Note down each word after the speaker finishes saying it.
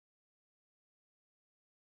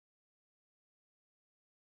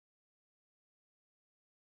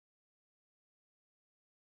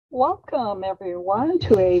Welcome, everyone,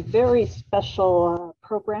 to a very special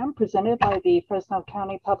program presented by the Fresno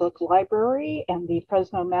County Public Library and the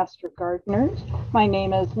Fresno Master Gardeners. My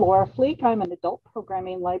name is Laura Fleek. I'm an adult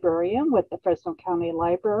programming librarian with the Fresno County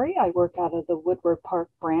Library. I work out of the Woodward Park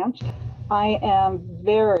branch. I am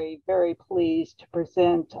very pleased to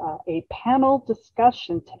present a panel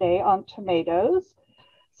discussion today on tomatoes.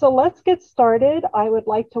 So let's get started. I would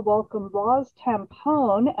like to welcome Roz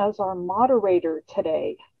Tampone as our moderator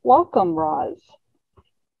today. Welcome, Roz.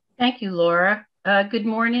 Thank you, Laura. Good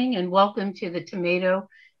morning and welcome to the Tomato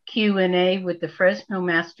Q&A with the Fresno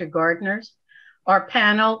Master Gardeners. Our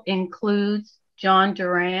panel includes John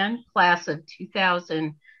Duran, class of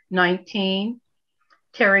 2019,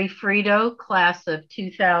 Terry Frito, class of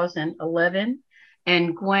 2011,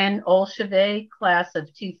 and Gwen Olshave, class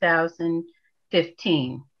of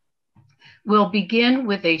 2015. We'll begin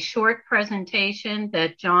with a short presentation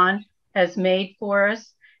that John has made for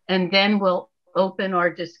us, and then we'll open our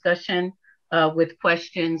discussion with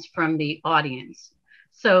questions from the audience.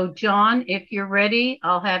 So John, if you're ready,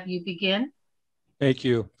 I'll have you begin. Thank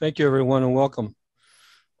you. Thank you, everyone, and welcome.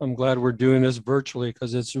 I'm glad we're doing this virtually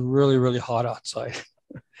because it's really hot outside.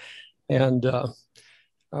 And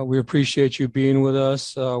we appreciate you being with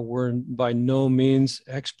us. We're by no means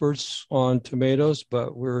experts on tomatoes,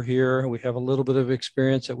 but we're here. We have a little bit of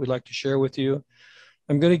experience that we'd like to share with you.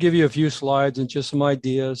 I'm going to give you a few slides and just some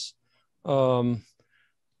ideas. I've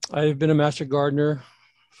been a master gardener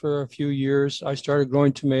for a few years. I started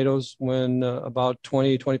growing tomatoes when about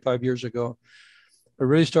 25 years ago. I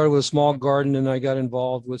really started with a small garden, and I got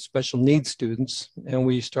involved with special needs students, and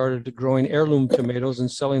we started growing heirloom tomatoes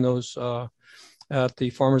and selling those at the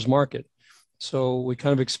farmer's market. So we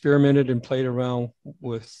kind of experimented and played around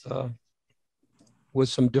with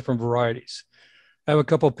some different varieties. I have a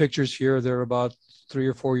couple of pictures here. They're about 3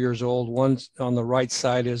 or 4 years old. One on the right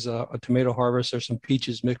side is a tomato harvest. There's some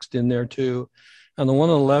peaches mixed in there too. And the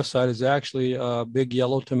one on the left side is actually a big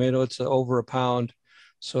yellow tomato. It's over a pound.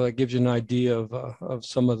 So it gives you an idea of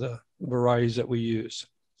some of the varieties that we use.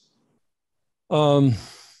 When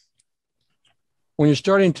you're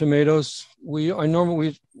starting tomatoes,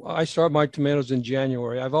 I start my tomatoes in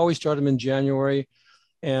January. I've always started them in January,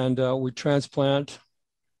 and we transplant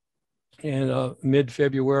in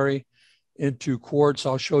mid-February into quarts.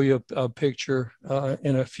 I'll show you a picture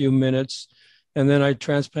in a few minutes. And then I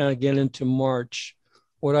transplant again into March.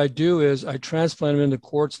 What I do is I transplant them into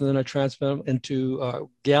quarts, and then I transplant them into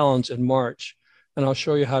gallons in March. And I'll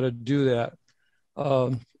show you how to do that.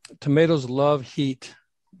 Tomatoes love heat,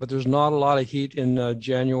 but there's not a lot of heat in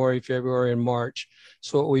January, February, and March.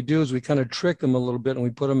 So what we do is we kind of trick them a little bit, and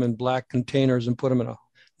we put them in black containers and put them in a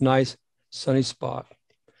nice sunny spot.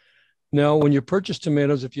 Now, when you purchase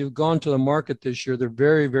tomatoes, if you've gone to the market this year, they're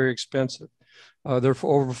very expensive. They're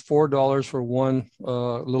for over $4 for one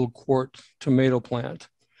little quart tomato plant.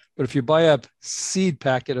 But if you buy a seed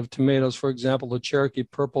packet of tomatoes, for example, the Cherokee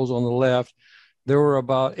Purples on the left, there were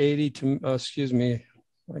about 80 to, excuse me,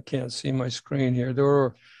 I can't see my screen here. There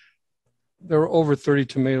were over 30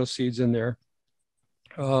 tomato seeds in there.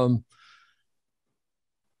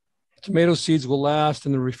 Tomato seeds will last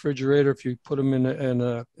in the refrigerator. If you put them in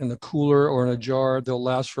a cooler or in a jar, they'll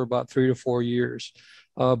last for about 3 to 4 years.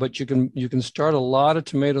 But you can start a lot of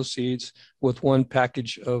tomato seeds with one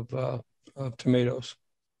package of tomatoes.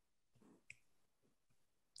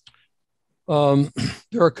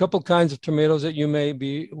 There are a couple kinds of tomatoes that you may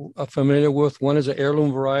be familiar with. One is an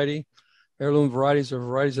heirloom variety. Heirloom varieties are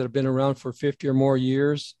varieties that have been around for 50 or more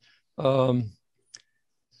years. Some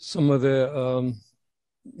of the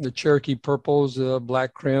Cherokee Purples,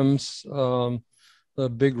 Black Crims, the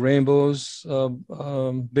big rainbows,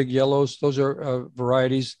 big yellows, those are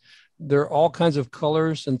varieties. There are all kinds of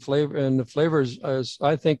colors and flavor, and the flavors,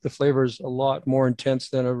 I think the flavor is a lot more intense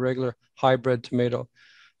than a regular hybrid tomato.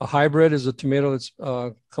 A hybrid is a tomato that's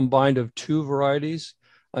combined of two varieties.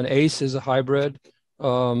 An ace is a hybrid,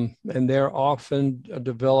 and they're often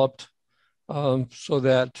developed so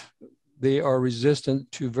that they are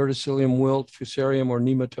resistant to verticillium wilt, fusarium, or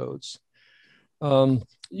nematodes.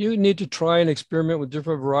 You need to try and experiment with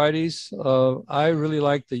different varieties. I really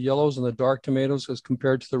like the yellows and the dark tomatoes as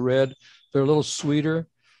compared to the red. They're a little sweeter.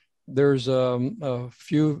 There's a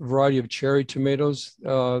few variety of cherry tomatoes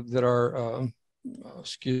that are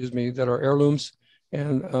heirlooms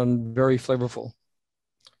and very flavorful.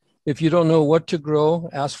 If you don't know what to grow,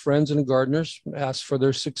 ask friends and gardeners, ask for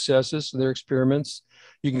their successes, their experiments.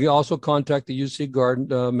 You can also contact the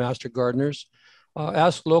UC Master Gardeners.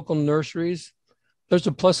 Ask local nurseries. There's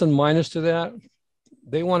a plus and minus to that.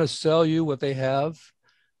 They want to sell you what they have.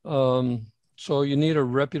 So you need a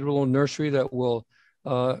reputable nursery that will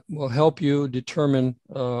will help you determine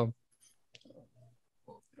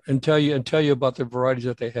and tell you about the varieties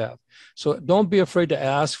that they have. So don't be afraid to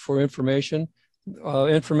ask for information.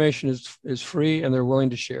 Information is free, and they're willing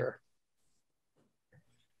to share.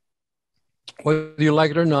 Whether you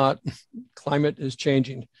like it or not, climate is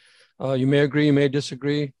changing. You may agree, you may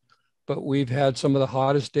disagree, but we've had some of the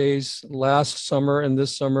hottest days last summer and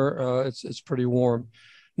this summer. It's pretty warm.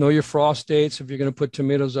 Know your frost dates if you're going to put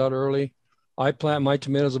tomatoes out early. I plant my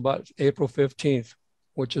tomatoes about April 15th,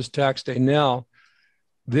 which is tax day. Now,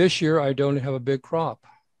 this year I don't have a big crop,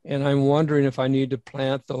 and I'm wondering if I need to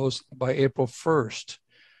plant those by April 1st.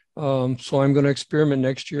 So I'm going to experiment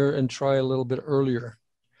next year and try a little bit earlier.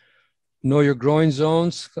 Know your growing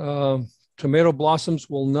zones. Tomato blossoms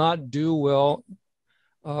will not do well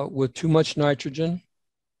with too much nitrogen.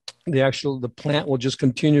 The plant will just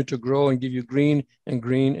continue to grow and give you green and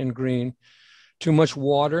green and green. Too much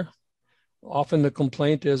water. Often the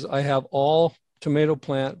complaint is I have all tomato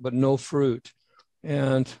plant but no fruit.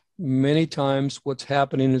 And many times what's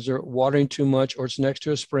happening is they're watering too much, or it's next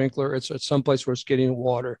to a sprinkler. It's at some place where it's getting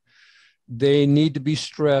water. They need to be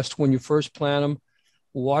stressed when you first plant them.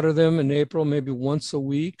 Water them in April, maybe once a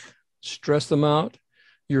week. Stress them out.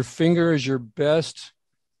 Your finger is your best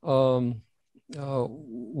watering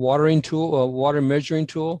tool, water measuring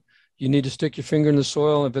tool. You need to stick your finger in the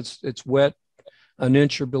soil. If it's wet, an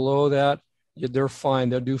inch or below that, they're fine.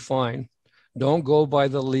 They'll do fine. Don't go by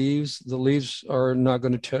the leaves. The leaves are not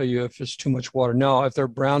going to tell you if it's too much water. Now, if they're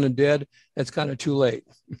brown and dead, it's kind of too late.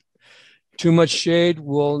 Too much shade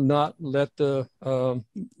will not let the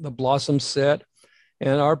blossoms set.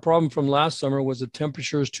 And our problem from last summer was the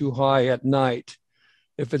temperature is too high at night.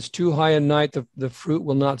 If it's too high at night, the fruit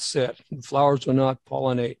will not set. The flowers will not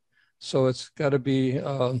pollinate. So it's got to be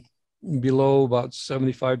below about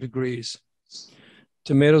 75 degrees.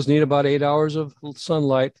 Tomatoes need about 8 hours of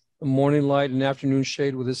sunlight. The morning light and afternoon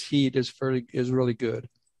shade with this heat is really good.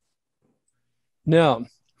 Now,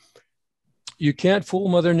 you can't fool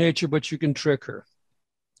Mother Nature, but you can trick her.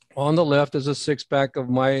 On the left is a 6-pack of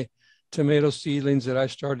my tomato seedlings that I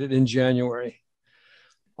started in January.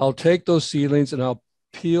 I'll take those seedlings and I'll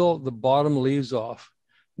peel the bottom leaves off.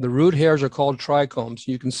 The root hairs are called trichomes.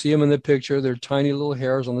 You can see them in the picture. They're tiny little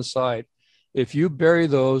hairs on the side. If you bury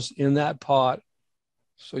those in that pot,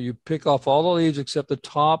 so you pick off all the leaves except the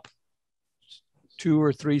top 2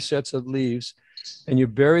 or 3 sets of leaves, and you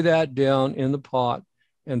bury that down in the pot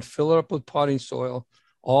and fill it up with potting soil,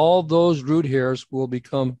 all those root hairs will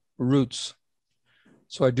become roots.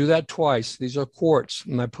 So I do that twice. These are quartz,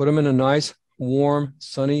 and I put them in a nice, warm,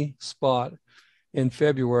 sunny spot in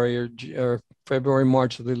February or February,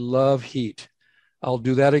 March. So they love heat. I'll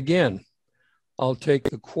do that again. I'll take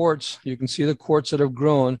the quartz. You can see the quartz that have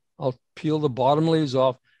grown. I'll peel the bottom leaves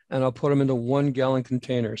off, and I'll put them into 1-gallon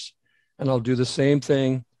containers. And I'll do the same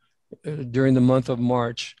thing during the month of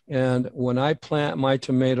March. And when I plant my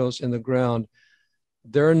tomatoes in the ground,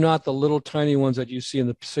 they're not the little tiny ones that you see in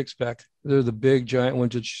the 6-pack. They're the big giant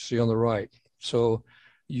ones that you see on the right. So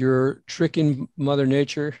you're tricking Mother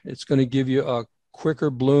Nature. It's going to give you a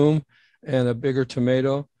quicker bloom and a bigger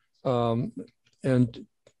tomato. And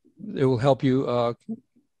it will help you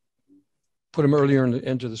put them earlier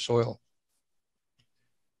into the soil.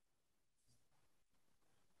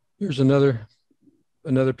 Here's another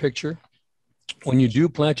picture. When you do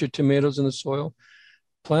plant your tomatoes in the soil,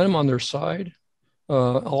 plant them on their side.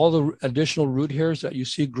 All the additional root hairs that you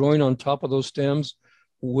see growing on top of those stems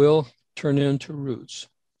will turn into roots.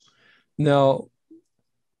 Now,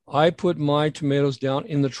 I put my tomatoes down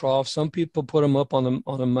in the trough. Some people put them up on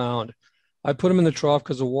a mound. I put them in the trough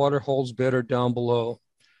because the water holds better down below.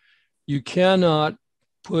 You cannot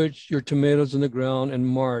put your tomatoes in the ground in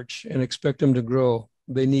March and expect them to grow.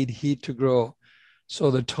 They need heat to grow. So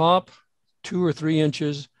the top 2 or 3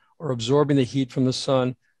 inches are absorbing the heat from the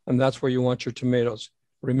sun, and that's where you want your tomatoes.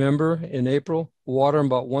 Remember, in April, water them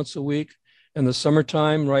about once a week. In the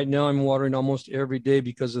summertime, right now, I'm watering almost every day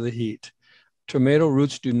because of the heat. Tomato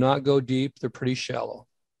roots do not go deep. They're pretty shallow.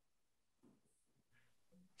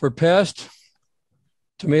 For pests,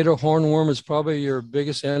 tomato hornworm is probably your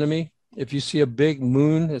biggest enemy. If you see a big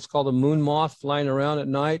moon, it's called a moon moth flying around at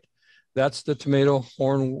night. That's the tomato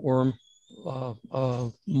hornworm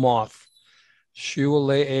moth. She will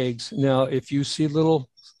lay eggs. Now, if you see little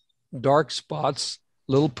dark spots,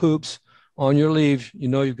 little poops on your leaves, you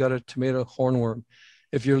know you've got a tomato hornworm.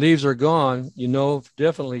 If your leaves are gone, you know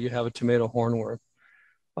definitely you have a tomato hornworm.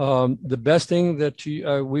 The best thing that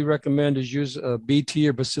we recommend is use BT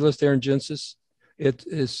or Bacillus thuringiensis.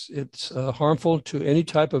 It's harmful to any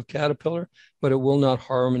type of caterpillar, but it will not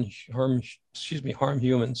harm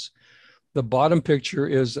humans. The bottom picture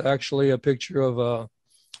is actually a picture of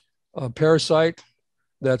a parasite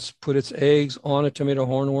that's put its eggs on a tomato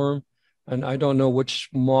hornworm. And I don't know which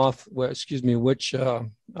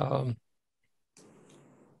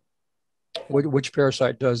which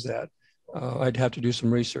parasite does that. I'd have to do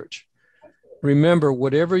some research. Remember,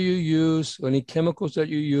 whatever you use, any chemicals that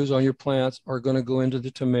you use on your plants are going to go into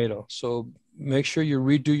the tomato. So make sure you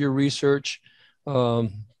redo your research.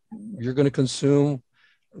 You're going to consume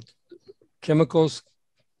chemicals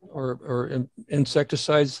or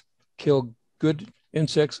insecticides kill good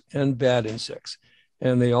insects and bad insects.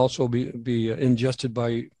 And they also be ingested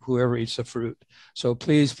by whoever eats the fruit. So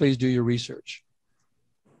please do your research.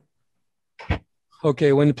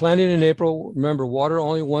 Okay, when planting in April, remember, water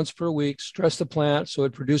only once per week. Stress the plant so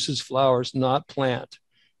it produces flowers, not plant.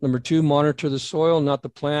 Number 2, monitor the soil, not the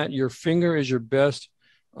plant. Your finger is your best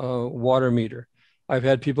water meter. I've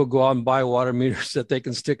had people go out and buy water meters that they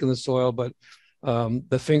can stick in the soil, but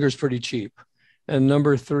the finger's pretty cheap. And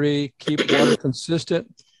number 3, keep water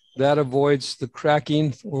consistent. That avoids the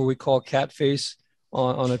cracking, or we call cat face,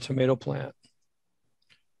 on a tomato plant.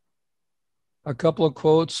 A couple of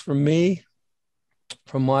quotes from me.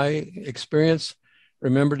 From my experience,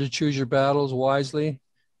 remember to choose your battles wisely.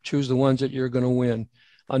 Choose the ones that you're going to win.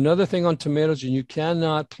 Another thing on tomatoes, and you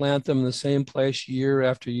cannot plant them in the same place year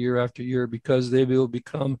after year after year because they will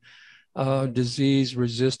become disease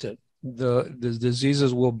resistant. The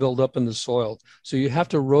diseases will build up in the soil. So you have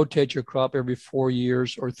to rotate your crop every 4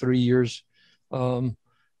 years or 3 years. So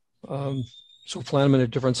plant them in a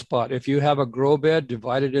different spot. If you have a grow bed,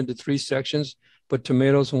 divide it into 3 sections, put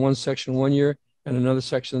tomatoes in one section 1 year, and another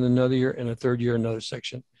section another year, and a third year another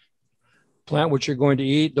section. Plant what you're going to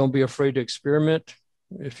eat. Don't be afraid to experiment.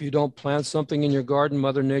 If you don't plant something in your garden,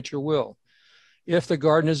 Mother Nature will. If the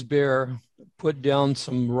garden is bare, put down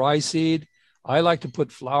some rye seed. I like to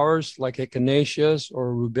put flowers like echinaceas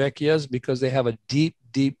or rudbeckias because they have a deep,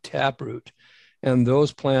 deep taproot, and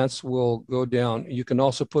those plants will go down. You can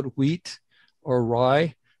also put wheat or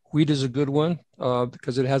rye. Wheat is a good one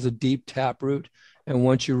because it has a deep taproot. And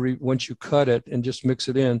once you cut it and just mix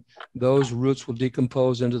it in, those roots will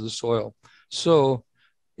decompose into the soil. So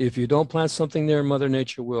if you don't plant something there, Mother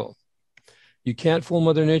Nature will. You can't fool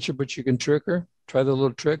Mother Nature, but you can trick her. Try the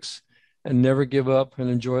little tricks and never give up and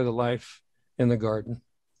enjoy the life in the garden.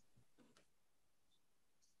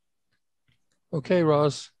 Okay,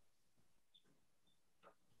 Roz.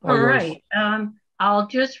 All right. I'll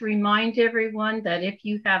just remind everyone that if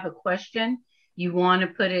you have a question, you want to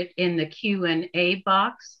put it in the Q&A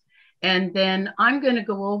box. And then I'm going to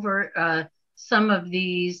go over some of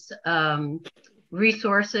these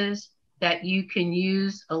resources that you can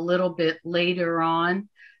use a little bit later on.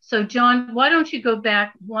 So John, why don't you go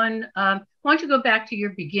back to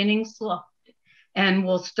your beginning slide, and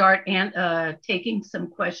we'll start taking some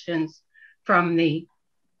questions from the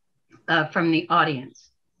audience.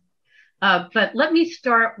 But let me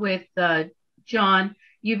start with John.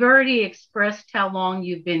 You've already expressed how long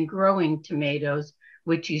you've been growing tomatoes,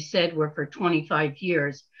 which you said were for 25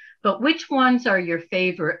 years. But which ones are your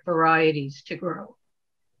favorite varieties to grow?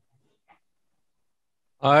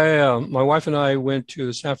 My wife and I went to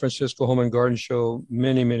the San Francisco Home and Garden Show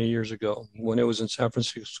many, many years ago when it was in San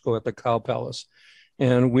Francisco at the Cow Palace.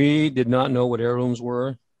 And we did not know what heirlooms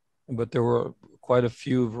were, but there were quite a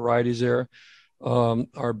few varieties there.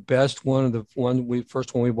 Our best one,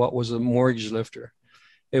 first one we bought was a mortgage lifter.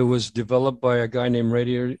 It was developed by a guy named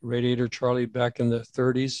Radiator Charlie back in the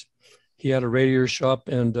 30s. He had a radiator shop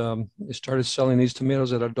and he started selling these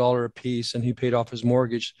tomatoes at $1 a piece, and he paid off his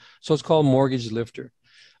mortgage. So it's called mortgage lifter.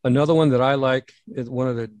 Another one that I like is one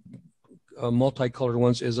of the multicolored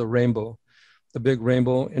ones is a rainbow, the big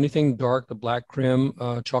rainbow. Anything dark, the black crim,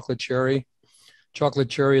 chocolate cherry. Chocolate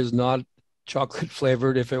cherry is not chocolate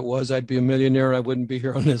flavored. If it was, I'd be a millionaire. I wouldn't be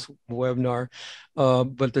here on this webinar.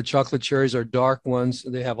 But the chocolate cherries are dark ones.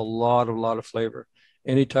 They have a lot of flavor.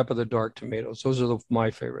 Any type of the dark tomatoes. Those are my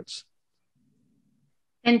favorites.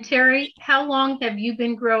 And Terry, how long have you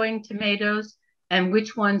been growing tomatoes, and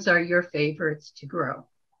which ones are your favorites to grow?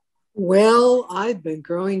 Well, I've been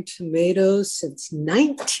growing tomatoes since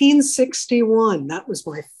 1961. That was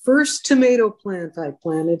my first tomato plant I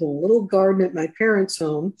planted in a little garden at my parents'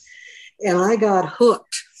 home, and I got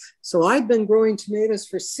hooked. So I've been growing tomatoes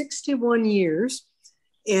for 61 years,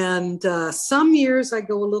 and some years I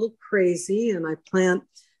go a little crazy and I plant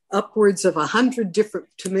upwards of 100 different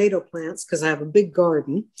tomato plants because I have a big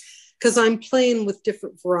garden, because I'm playing with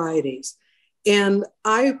different varieties. And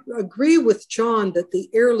I agree with John that the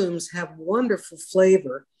heirlooms have wonderful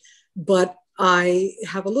flavor, but I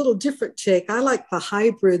have a little different take. I like the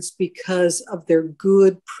hybrids because of their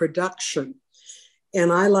good production.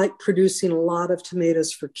 And I like producing a lot of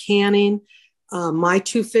tomatoes for canning. My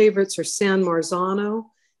two favorites are San Marzano,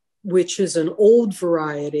 which is an old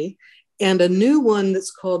variety, and a new one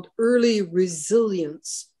that's called Early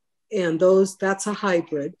Resilience. And that's a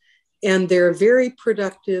hybrid. And they're very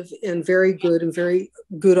productive and very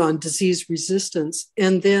good on disease resistance.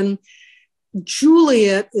 And then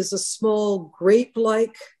Juliet is a small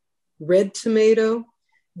grape-like red tomato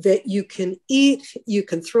that you can eat. You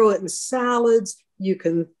can throw it in salads. You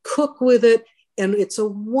can cook with it. And it's a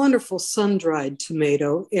wonderful sun-dried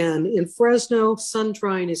tomato. And in Fresno,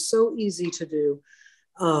 sun-drying is so easy to do.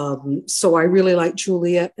 So I really like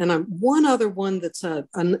Juliet. And one other one that's,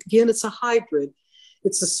 again, it's a hybrid.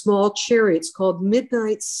 It's a small cherry. It's called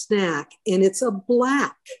Midnight Snack. And it's a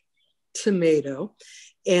black tomato.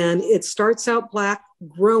 And it starts out black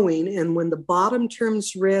growing. And when the bottom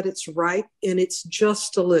turns red, it's ripe. And it's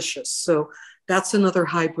just delicious. So that's another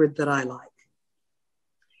hybrid that I like.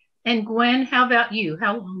 And Gwen, how about you?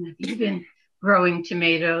 How long have you been growing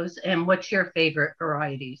tomatoes, and what's your favorite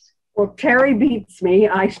varieties? Well, Terry beats me.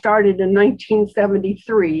 I started in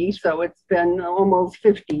 1973, so it's been almost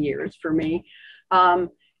 50 years for me.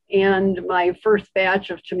 And my first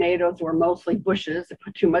batch of tomatoes were mostly bushes. I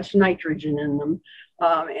put too much nitrogen in them.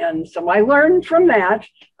 And so I learned from that.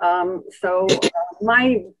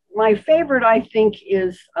 My favorite, I think,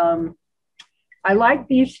 is I like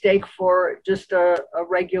beefsteak for just a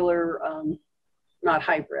regular, not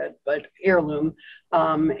hybrid, but heirloom.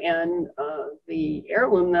 The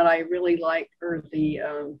heirloom that I really like, or the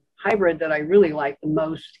hybrid that I really like the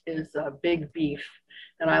most, is Big Beef.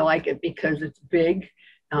 And I like it because it's big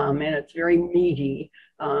and it's very meaty.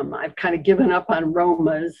 I've kind of given up on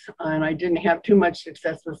Romas, and I didn't have too much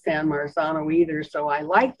success with San Marzano either. So I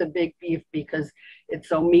like the Big Beef because it's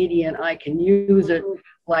so meaty, and I can use it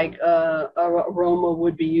like a Roma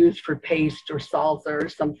would be used for paste or salsa or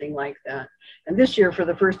something like that. And this year, for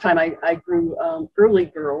the first time, I grew Early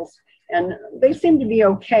Girls, and they seem to be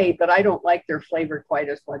okay, but I don't like their flavor quite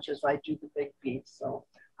as much as I do the Big Beef. So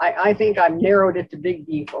I think I've narrowed it to Big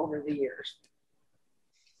Beef over the years.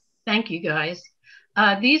 Thank you, guys.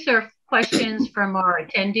 These are questions from our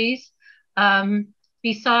attendees.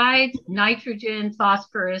 Besides nitrogen,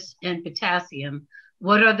 phosphorus, and potassium,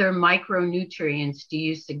 what other micronutrients do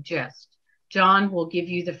you suggest? John, we'll give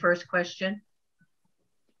you the first question.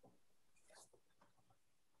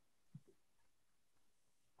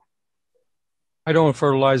 I don't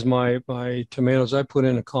fertilize my tomatoes. I put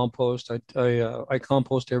in a compost. I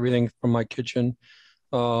compost everything from my kitchen.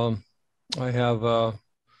 I have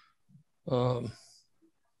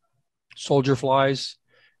soldier flies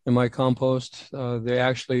in my compost.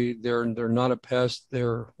 They're not a pest. They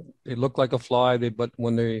look like a fly, but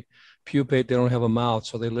when they pupate, they don't have a mouth,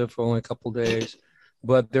 so they live for only a couple of days.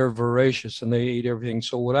 But they're voracious and they eat everything.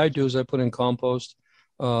 So what I do is I put in compost.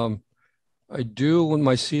 I do, with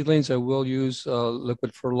my seedlings, I will use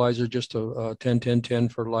liquid fertilizer, just a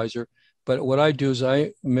 10-10-10 fertilizer. But what I do is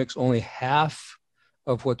I mix only half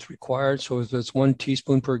of what's required. So if it's 1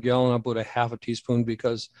 teaspoon per gallon, I'll put a half a teaspoon,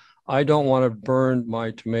 because I don't want to burn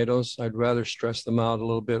my tomatoes. I'd rather stress them out a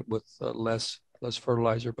little bit with less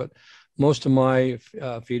fertilizer. But most of my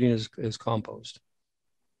feeding is compost.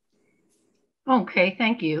 Okay,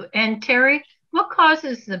 thank you. And Terry, what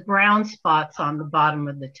causes the brown spots on the bottom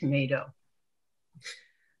of the tomato?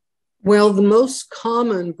 Well, the most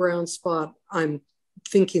common brown spot I'm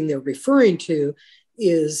thinking they're referring to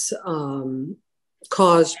is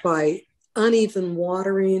caused by uneven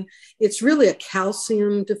watering. It's really a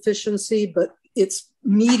calcium deficiency, but it's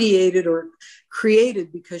mediated or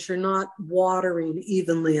created because you're not watering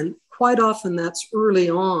evenly. And quite often that's early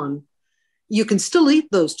on. You can still eat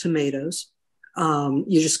those tomatoes. You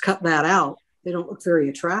just cut that out. They don't look very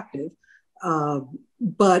attractive.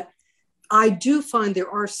 But I do find there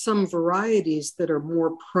are some varieties that are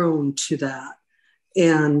more prone to that.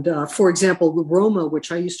 And for example, the Roma,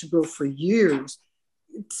 which I used to grow for years,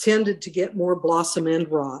 tended to get more blossom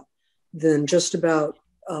end rot than just about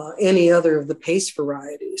any other of the paste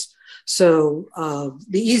varieties. So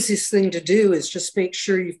the easiest thing to do is just make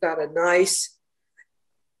sure you've got a nice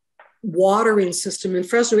watering system. In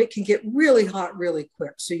Fresno, it can get really hot really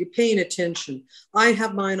quick, so you're paying attention. I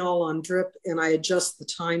have mine all on drip, and I adjust the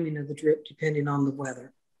timing of the drip depending on the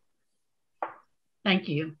weather. Thank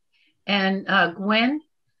you. And Gwen,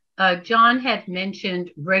 John had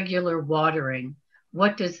mentioned regular watering.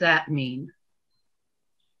 What does that mean?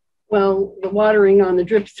 Well, the watering on the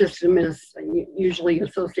drip system is usually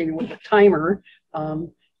associated with a timer.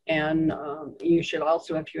 And you should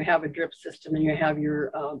also, if you have a drip system and you have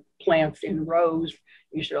your plants in rows,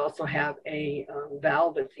 you should also have a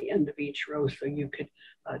valve at the end of each row so you could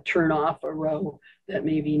turn off a row that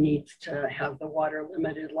maybe needs to have the water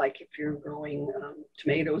limited. Like if you're growing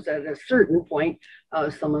tomatoes at a certain point,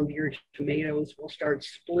 some of your tomatoes will start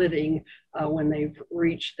splitting when they've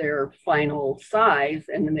reached their final size,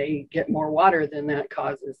 and then they get more water, then that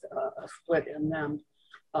causes a split in them.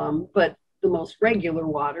 But the most regular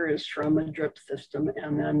water is from a drip system,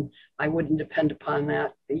 and then I wouldn't depend upon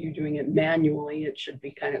that. You're doing it manually. It should be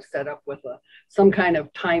kind of set up with some kind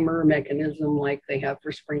of timer mechanism like they have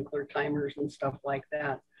for sprinkler timers and stuff like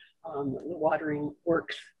that. The watering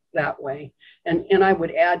works that way. And I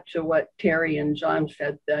would add to what Terry and John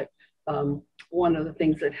said that one of the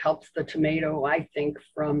things that helps the tomato, I think,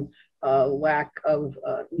 from lack of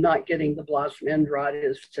not getting the blossom end rot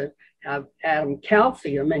is to add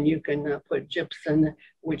calcium, and you can put gypsum,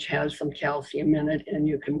 which has some calcium in it, and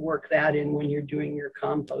you can work that in when you're doing your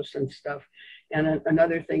compost and stuff. And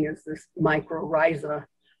another thing is this mycorrhiza,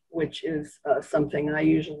 which is something I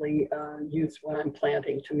usually use when I'm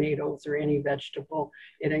planting tomatoes or any vegetable.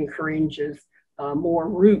 It encourages more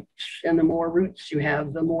roots, and the more roots you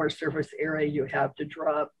have, the more surface area you have to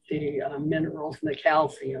draw up the minerals and the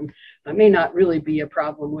calcium. It may not really be a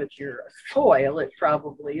problem with your soil. It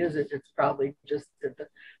probably isn't. It's probably just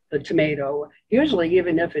the tomato. Usually,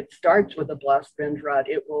 even if it starts with a blossom end rot,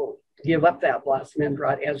 it will give up that blossom end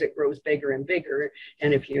rot as it grows bigger and bigger.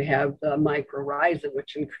 And if you have the mycorrhiza,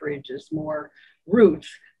 which encourages more roots,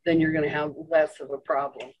 then you're going to have less of a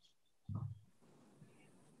problem.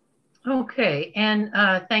 Okay, and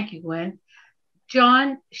thank you, Gwen.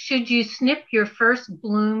 John, should you snip your first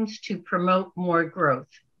blooms to promote more growth?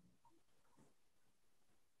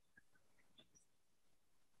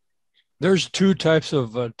 There's two types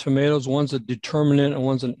of tomatoes. One's a determinate and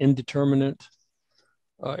one's an indeterminate.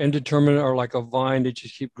 Indeterminate are like a vine that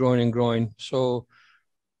just keep growing and growing. So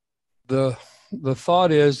the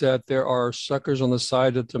thought is that there are suckers on the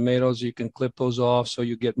side of tomatoes. You can clip those off so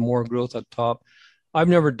you get more growth at top. I've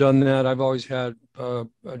never done that. I've always had a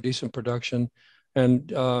decent production. And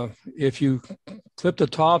if you clip the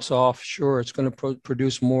tops off, sure, it's going to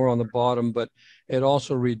produce more on the bottom, but it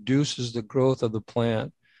also reduces the growth of the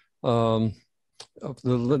plant, of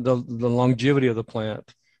the longevity of the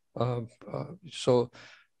plant. So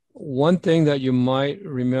one thing that you might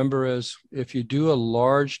remember is if you do a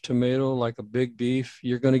large tomato, like a big beef,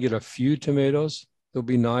 you're going to get a few tomatoes. They'll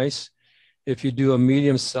be nice. If you do a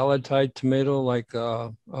medium salad type tomato, like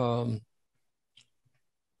an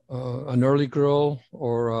early girl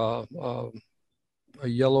or a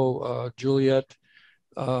yellow Juliet,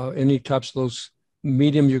 any types of those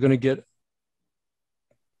medium, you're going to get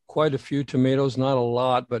quite a few tomatoes, not a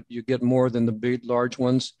lot, but you get more than the big, large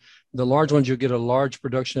ones. The large ones, you get a large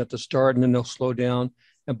production at the start, and then they'll slow down.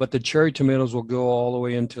 But the cherry tomatoes will go all the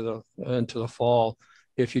way into the fall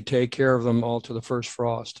if you take care of them all to the first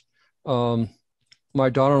frost. My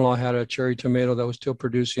daughter-in-law had a cherry tomato that was still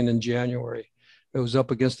producing in January. It was up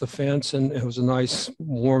against the fence, and it was a nice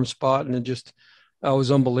warm spot, and it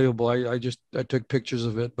was unbelievable. I took pictures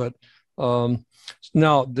of it. But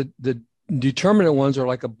now the determinate ones are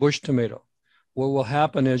like a bush tomato. What will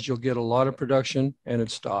happen is you'll get a lot of production and it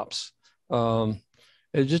stops.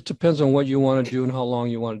 It just depends on what you want to do and how long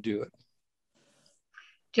you want to do it.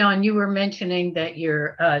 John, you were mentioning that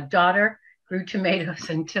your daughter grew tomatoes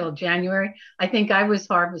until January. I think I was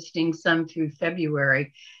harvesting some through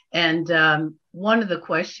February. And one of the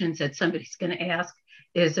questions that somebody's going to ask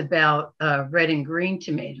is about red and green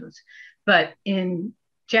tomatoes. But in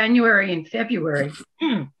January and February,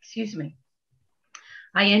 excuse me,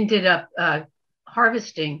 I ended up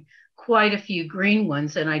harvesting quite a few green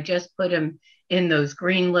ones, and I just put them in those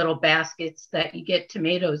green little baskets that you get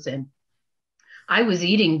tomatoes in. I was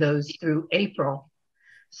eating those through April.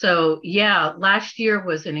 So yeah, last year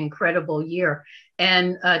was an incredible year.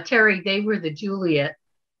 And Terry, they were the Juliet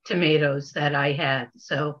tomatoes that I had.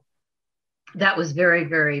 So that was very,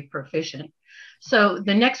 very proficient. So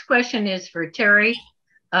the next question is for Terry.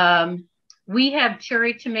 We have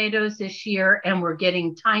cherry tomatoes this year, and we're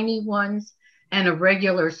getting tiny ones and a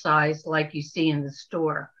regular size like you see in the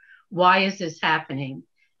store. Why is this happening?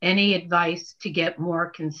 Any advice to get more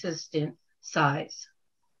consistent size?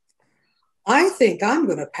 I think I'm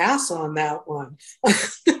going to pass on that one.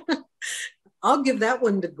 I'll give that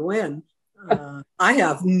one to Gwen. I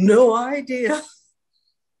have no idea.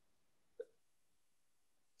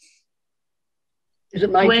 Is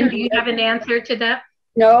it my Gwen, turn? do you have an answer to that?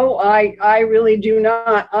 No, I really do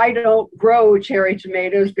not. I don't grow cherry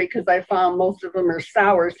tomatoes because I found most of them are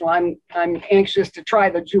sour. So I'm anxious to try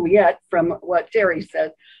the Juliet from what Terry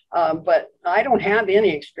said. But I don't have any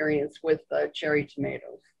experience with cherry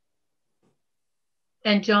tomatoes.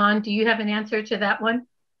 And John, do you have an answer to that one?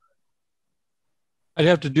 I'd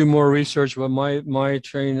have to do more research, but my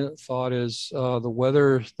train of thought is the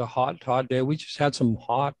weather, the hot day. We just had some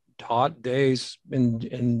hot days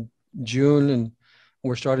in June, and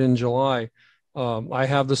we're starting in July. I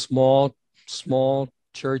have the small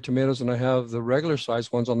cherry tomatoes, and I have the regular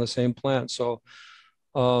size ones on the same plant. So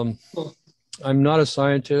I'm not a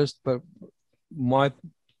scientist, but my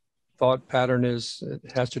thought pattern is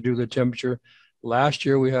it has to do with the temperature. Last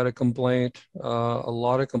year we had a complaint, a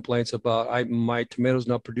lot of complaints about my tomatoes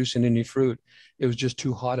not producing any fruit. It was just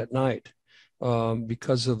too hot at night.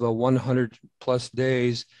 Because of the 100 plus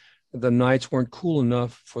days, the nights weren't cool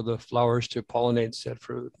enough for the flowers to pollinate said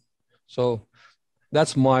fruit. So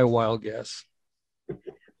that's my wild guess.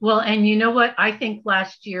 Well, and you know what? I think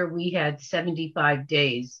last year we had 75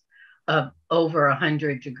 days of over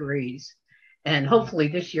 100 degrees. And hopefully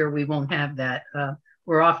this year we won't have that.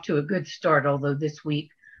 We're off to a good start, although this week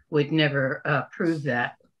would never prove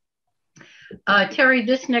that. Terry,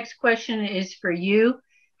 this next question is for you.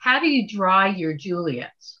 How do you dry your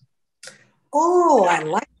Juliets? Oh, I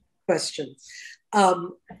like that question.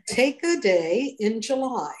 Take a day in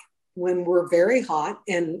July when we're very hot,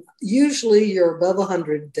 and usually you're above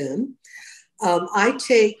 100 then. I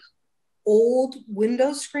take old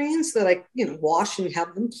window screens that I wash and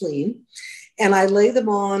have them clean, and I lay them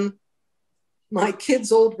on my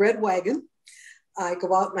kid's old red wagon. I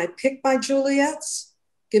go out and I pick my Juliets,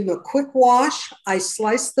 give them a quick wash. I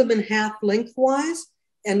slice them in half lengthwise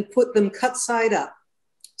and put them cut side up.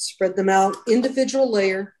 Spread them out individual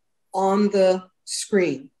layer on the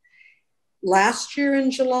screen. Last year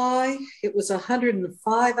in July, it was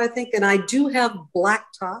 105, I think, and I do have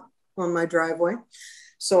blacktop on my driveway.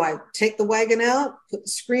 So I take the wagon out, put the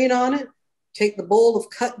screen on it, take the bowl of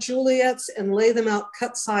cut Juliets and lay them out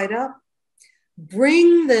cut side up.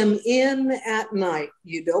 Bring them in at night.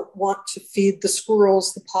 You don't want to feed the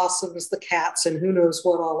squirrels, the possums, the cats, and who knows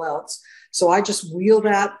what all else. So I just wheel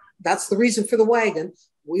that. That's the reason for the wagon.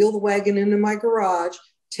 Wheel the wagon into my garage,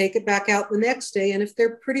 take it back out the next day. And if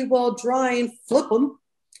they're pretty well drying, flip them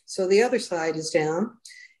so the other side is down.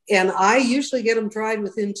 And I usually get them dried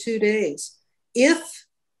within 2 days. If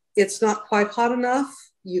it's not quite hot enough,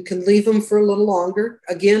 you can leave them for a little longer.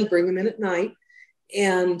 Again, bring them in at night.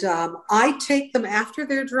 And I take them after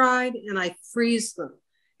they're dried and I freeze them.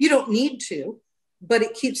 You don't need to, but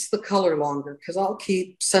it keeps the color longer because I'll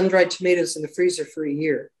keep sun-dried tomatoes in the freezer for a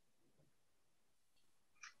year.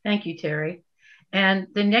 Thank you, Terry. And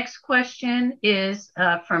the next question is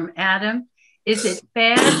from Adam. Is it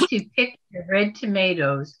bad to pick the red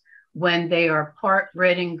tomatoes when they are part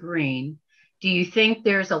red and green? Do you think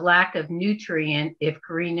there's a lack of nutrient if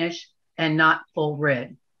greenish and not full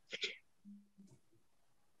red?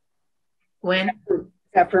 Gwen? Is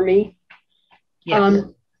that for me? Yes.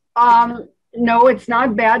 No, it's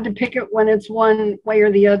not bad to pick it when it's one way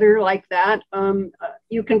or the other like that.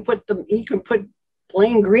 You can put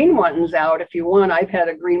plain green ones out if you want. I've had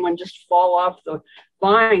a green one just fall off the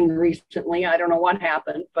vine recently. I don't know what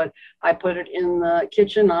happened, but I put it in the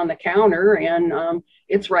kitchen on the counter and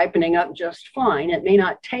it's ripening up just fine. It may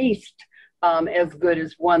not taste as good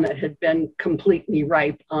as one that had been completely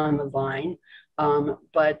ripe on the vine.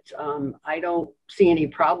 But I don't see any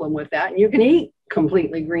problem with that. And you can eat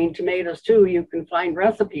completely green tomatoes too. You can find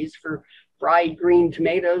recipes for fried green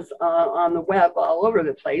tomatoes on the web all over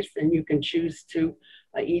the place, and you can choose to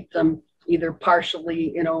eat them either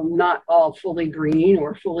partially, not all fully green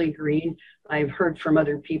or fully green. I've heard from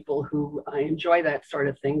other people who enjoy that sort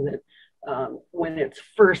of thing, that when it's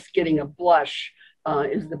first getting a blush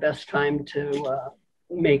is the best time to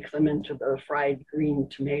make them into the fried green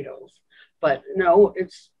tomatoes. But no,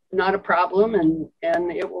 it's not a problem,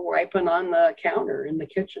 and it will ripen on the counter in the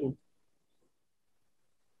kitchen.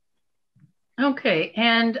 Okay,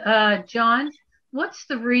 and John, what's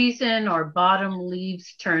the reason our bottom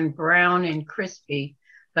leaves turn brown and crispy,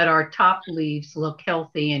 but our top leaves look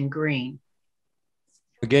healthy and green?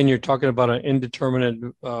 Again, you're talking about an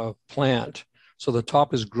indeterminate plant. So the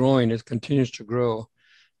top is growing, it continues to grow.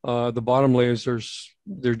 The bottom leaves,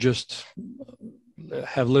 they're just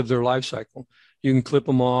have lived their life cycle. You can clip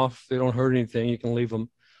them off. They don't hurt anything. You can leave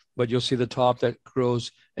them, but you'll see the top that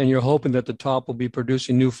grows, and you're hoping that the top will be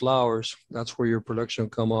producing new flowers. That's where your production will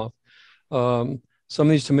come off. Some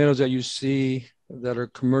of these tomatoes that you see that are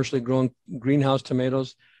commercially grown greenhouse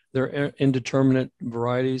tomatoes, they're indeterminate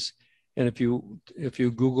varieties. And if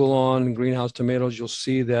you Google on greenhouse tomatoes, you'll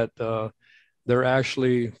see that they're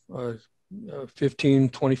actually 15,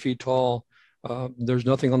 20 feet tall. There's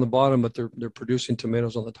nothing on the bottom, but they're producing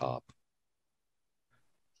tomatoes on the top.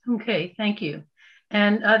 Okay, thank you.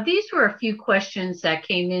 And these were a few questions that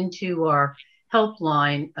came into our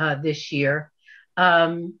helpline this year.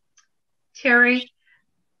 Terry,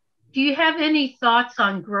 do you have any thoughts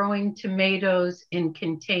on growing tomatoes in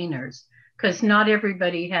containers? Because not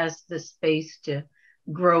everybody has the space to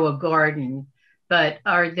grow a garden, but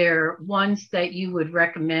are there ones that you would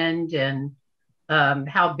recommend, and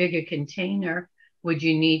how big a container would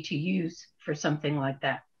you need to use for something like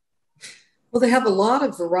that? Well, they have a lot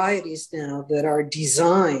of varieties now that are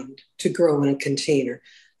designed to grow in a container.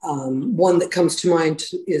 One that comes to mind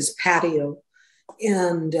is patio.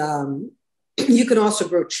 And you can also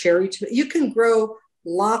grow cherry tomatoes. You can grow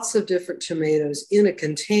lots of different tomatoes in a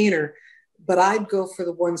container, but I'd go for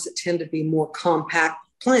the ones that tend to be more compact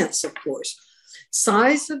plants, of course.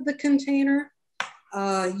 Size of the container,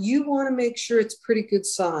 you want to make sure it's pretty good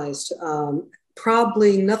sized.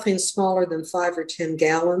 Probably nothing smaller than 5 or 10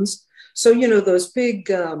 gallons. So, you know, those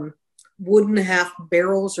big wooden half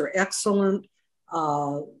barrels are excellent.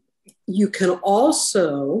 You can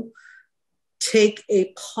also take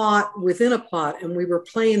a pot within a pot, and we were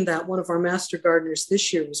playing that. One of our master gardeners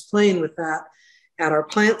this year was playing with that at our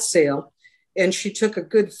plant sale. And she took a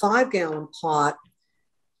good 5-gallon pot,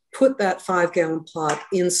 put that 5-gallon pot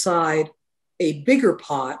inside a bigger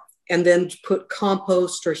pot, and then put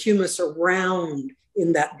compost or humus around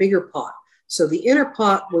in that bigger pot. So the inner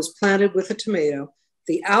pot was planted with a tomato.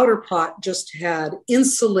 The outer pot just had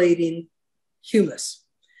insulating humus.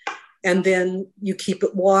 And then you keep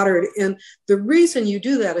it watered. And the reason you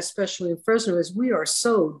do that, especially in Fresno, is we are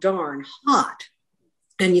so darn hot.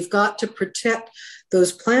 And you've got to protect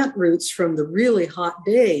those plant roots from the really hot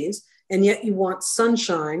days. And yet you want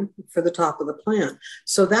sunshine for the top of the plant.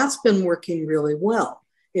 So that's been working really well.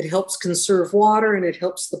 It helps conserve water and it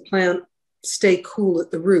helps the plant stay cool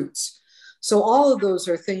at the roots. So all of those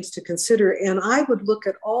are things to consider. And I would look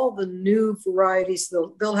at all the new varieties.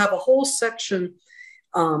 They'll have a whole section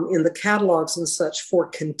in the catalogs and such for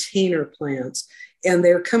container plants. And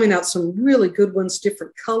they're coming out some really good ones,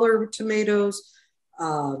 different color tomatoes.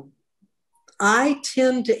 I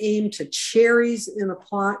tend to aim to cherries in a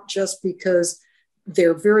pot just because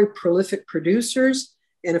they're very prolific producers.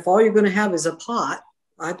 And if all you're going to have is a pot,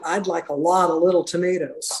 I'd like a lot of little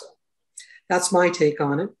tomatoes. So that's my take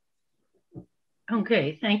on it.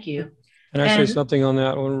 Okay, thank you. Can I say something on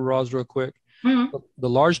that one, Roz, real quick? Mm-hmm. The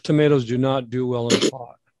large tomatoes do not do well in a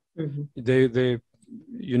pot. Mm-hmm.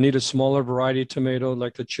 You need a smaller variety of tomato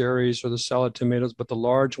like the cherries or the salad tomatoes, but the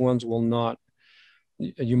large ones will not.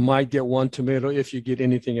 You might get one tomato if you get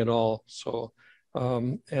anything at all. So,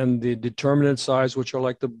 and the determinate size, which are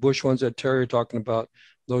like the bush ones that Terry are talking about,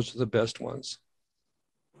 those are the best ones.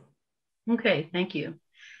 Okay, thank you.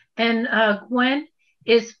 And Gwen,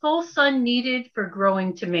 is full sun needed for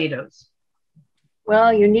growing tomatoes?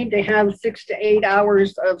 Well, you need to have 6 to 8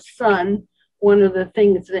 hours of sun. One of the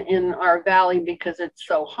things in our valley, because it's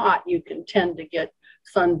so hot, you can tend to get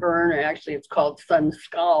sunburn, or actually it's called sun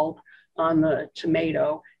scald on the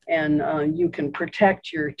tomato. And you can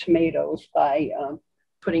protect your tomatoes by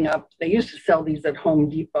putting up, they used to sell these at Home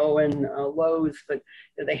Depot and Lowe's, but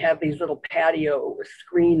they have these little patio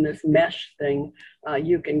screen, this mesh thing.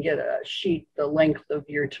 You can get a sheet the length of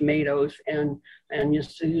your tomatoes and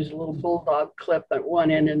just use a little bulldog clip at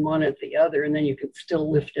one end and one at the other, and then you can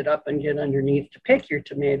still lift it up and get underneath to pick your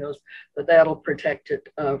tomatoes, but that'll protect it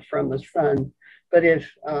from the sun, but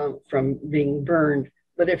if from being burned.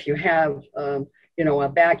 But if you have a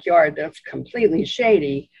backyard that's completely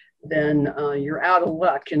shady, then you're out of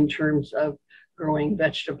luck in terms of growing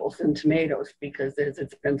vegetables and tomatoes, because as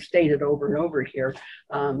it's been stated over and over here,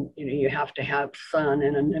 you have to have sun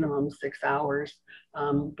in a minimum 6 hours.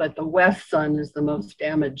 But the west sun is the most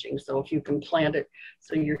damaging. So if you can plant it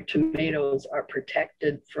so your tomatoes are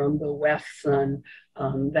protected from the west sun,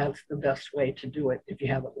 that's the best way to do it. If you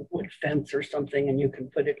have a wood fence or something and you can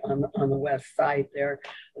put it on the west side there,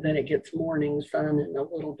 then it gets morning sun and a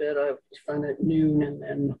little bit of sun at noon, and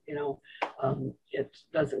then it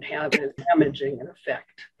doesn't have as damaging an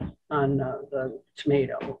effect on the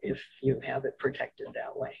tomato if you have it protected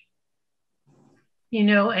that way.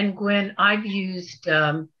 And Gwen, I've used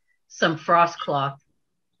some frost cloth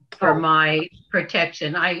for my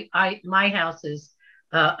protection. My house is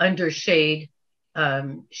under shade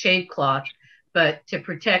cloth, but to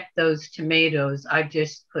protect those tomatoes, I've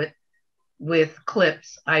just put with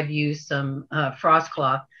clips. I've used some frost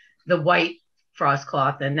cloth, the white frost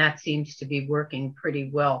cloth, and that seems to be working pretty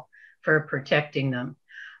well for protecting them.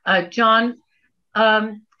 John,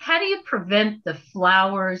 how do you prevent the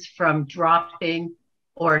flowers from dropping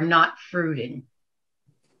or not fruiting?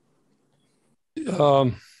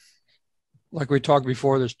 Like we talked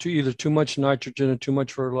before, there's either too much nitrogen and too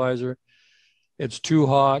much fertilizer, it's too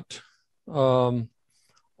hot,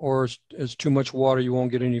 or it's too much water, you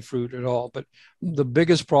won't get any fruit at all. But the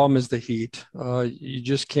biggest problem is the heat. You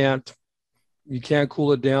just can't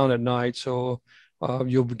cool it down at night. So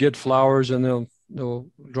you'll get flowers and they'll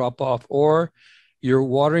drop off. Or you're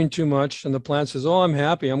watering too much and the plant says, oh, I'm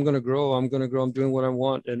happy, I'm going to grow, I'm doing what I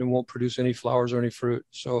want, and it won't produce any flowers or any fruit.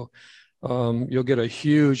 So you'll get a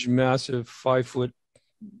huge, massive 5-foot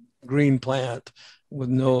green plant with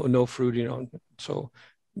no fruiting on it. So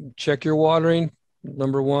check your watering,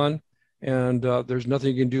 number one, and there's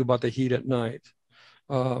nothing you can do about the heat at night.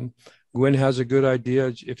 Gwen has a good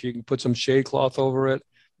idea if you can put some shade cloth over it,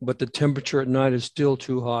 but the temperature at night is still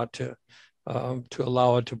too hot to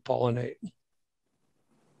allow it to pollinate.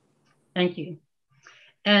 Thank you.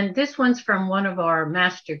 And this one's from one of our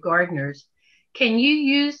master gardeners. Can you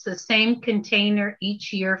use the same container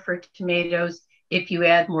each year for tomatoes if you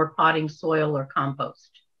add more potting soil or compost?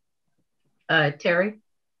 Terry?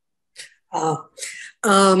 Boy,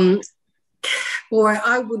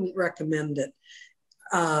 I wouldn't recommend it.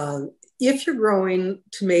 If you're growing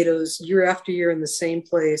tomatoes year after year in the same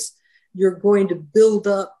place, you're going to build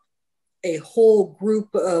up a whole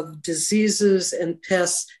group of diseases and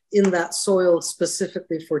pests in that soil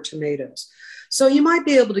specifically for tomatoes. So you might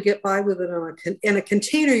be able to get by with it in a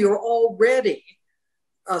container. You're already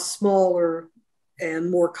a smaller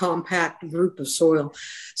and more compact group of soil.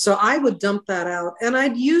 So I would dump that out and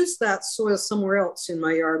I'd use that soil somewhere else in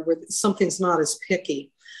my yard where something's not as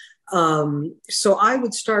picky. So I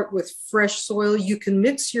would start with fresh soil. You can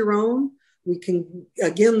mix your own. We can,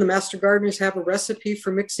 again, the master gardeners have a recipe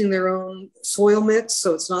for mixing their own soil mix,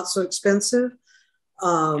 so it's not so expensive.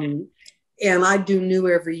 And I do new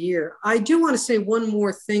every year. I do want to say one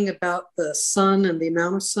more thing about the sun and the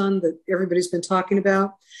amount of sun that everybody's been talking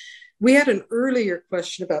about. We had an earlier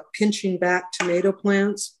question about pinching back tomato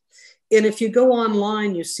plants. And if you go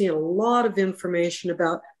online, you see a lot of information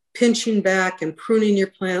about pinching back and pruning your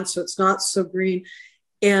plants so it's not so green.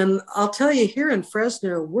 And I'll tell you, here in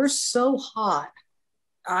Fresno, we're so hot.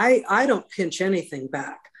 I don't pinch anything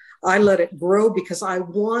back. I let it grow because I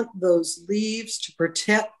want those leaves to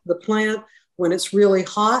protect the plant when it's really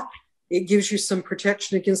hot. It gives you some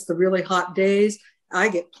protection against the really hot days. I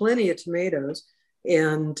get plenty of tomatoes.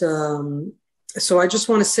 And so I just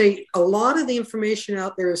want to say a lot of the information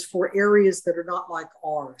out there is for areas that are not like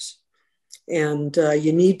ours. And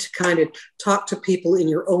you need to kind of talk to people in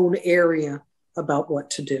your own area about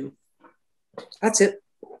what to do. That's it.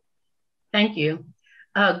 Thank you.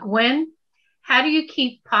 Gwen, how do you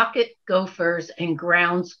keep pocket gophers and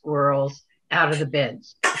ground squirrels out of the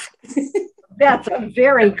beds? That's a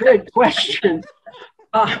very good question.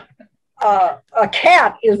 A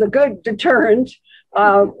cat is a good deterrent.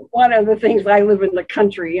 One of the things, I live in the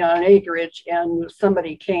country on acreage, and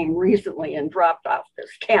somebody came recently and dropped off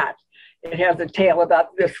this cat. It has a tail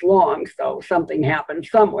about this long, so something happened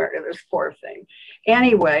somewhere to this poor thing.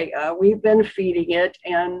 Anyway, we've been feeding it,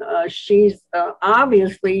 and she's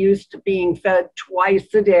obviously used to being fed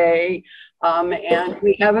twice a day, and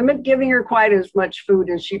we haven't been giving her quite as much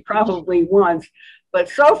food as she probably wants. But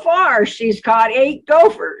so far, she's caught 8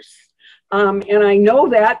 gophers. And I know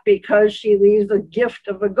that because she leaves a gift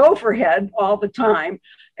of a gopher head all the time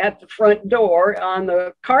at the front door on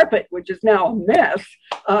the carpet, which is now a mess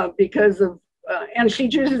because of, and she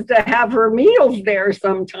chooses to have her meals there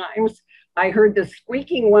sometimes. I heard the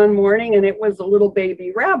squeaking one morning and it was a little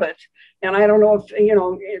baby rabbit. And I don't know if, you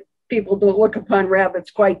know, people don't look upon rabbits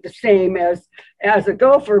quite the same as a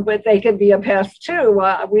gopher, but they can be a pest too.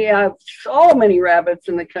 We have so many rabbits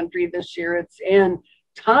in the country this year. And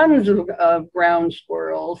tons of ground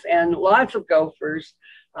squirrels and lots of gophers.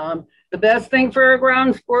 The best thing for a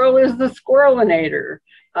ground squirrel is the squirrelinator.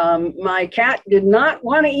 My cat did not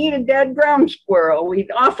want to eat a dead ground squirrel. We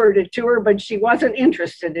offered it to her, but she wasn't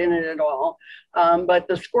interested in it at all. But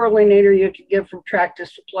the squirrelinator you can get from Tractor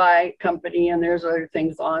Supply Company, and there's other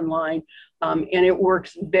things online. And it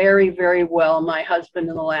works very, very well. My husband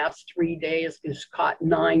in the last 3 days has caught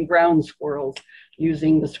 9 ground squirrels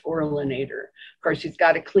using the squirrelinator. Of course, he's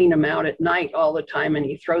got to clean them out at night all the time, and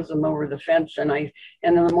he throws them over the fence, and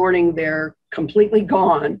in the morning they're completely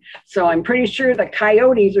gone. So I'm pretty sure the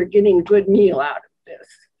coyotes are getting a good meal out of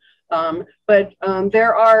this. But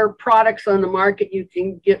there are products on the market you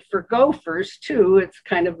can get for gophers too. It's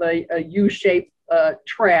kind of a U-shaped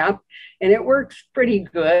trap, and it works pretty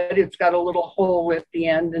good. It's got a little hole at the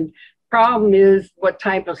end, and problem is what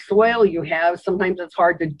type of soil you have. Sometimes it's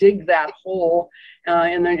hard to dig that hole.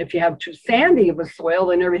 And then if you have too sandy of a soil,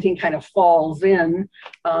 then everything kind of falls in.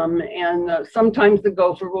 Sometimes the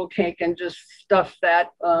gopher will take and just stuff that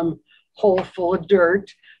hole full of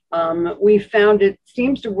dirt. We found it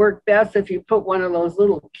seems to work best if you put one of those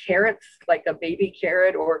little carrots, like a baby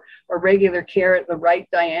carrot or a regular carrot, the right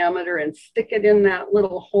diameter, and stick it in that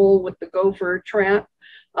little hole with the gopher trap.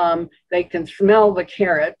 They can smell the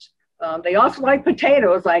carrot. They also like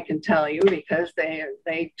potatoes, I can tell you, because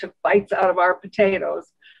they took bites out of our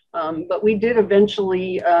potatoes. But we did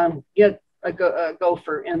eventually get a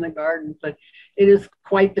gopher in the garden, but it is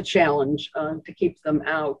quite the challenge to keep them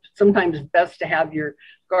out. Sometimes it's best to have your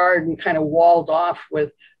garden kind of walled off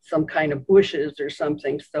with some kind of bushes or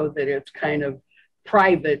something so that it's kind of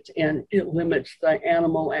private and it limits the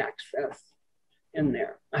animal access in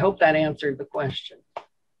there. I hope that answered the question.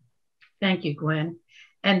 Thank you, Gwen.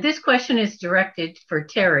 And this question is directed for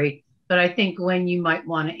Terry, but I think, Gwen, you might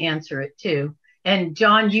want to answer it too. And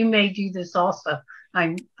John, you may do this also.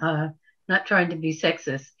 I'm not trying to be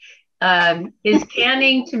sexist. Is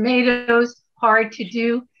canning tomatoes hard to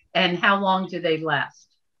do, and how long do they last?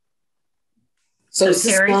 So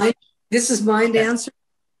this is mine to answer.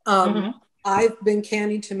 Mm-hmm. I've been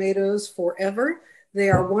canning tomatoes forever. They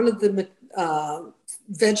are one of the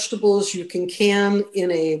vegetables you can can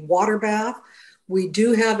in a water bath. We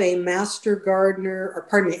do have a master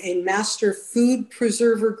food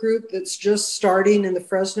preserver group that's just starting in the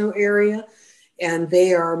Fresno area, and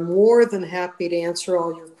they are more than happy to answer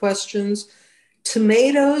all your questions.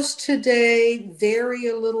 Tomatoes today vary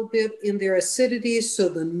a little bit in their acidity, so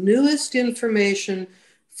the newest information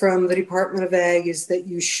from the Department of Ag is that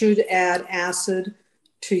you should add acid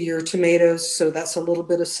to your tomatoes, so that's a little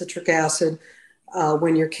bit of citric acid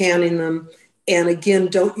when you're canning them. And again,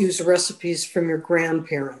 don't use recipes from your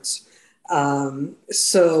grandparents.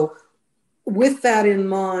 So with that in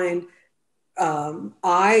mind,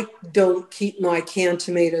 I don't keep my canned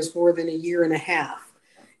tomatoes more than a year and a half.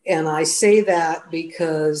 And I say that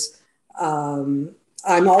because I'm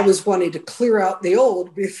always wanting to clear out the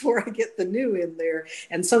old before I get the new in there.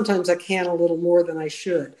 And sometimes I can a little more than I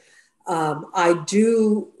should. I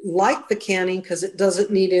do like the canning because it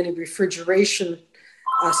doesn't need any refrigeration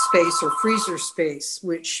space or freezer space,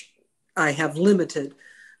 which I have limited.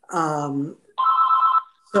 So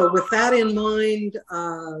with that in mind,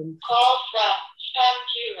 call from Sam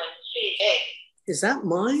Human, CA. Is that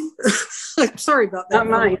mine? I'm sorry about that. Not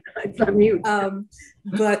mine, it's on mute.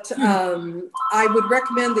 But I would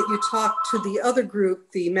recommend that you talk to the other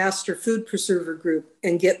group, the Master Food Preserver group,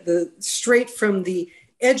 and get the straight from the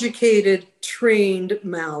educated, trained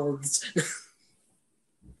mouths.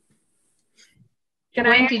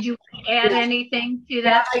 Gwen, did you add anything to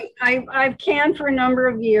that? I've canned for a number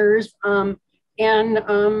of years.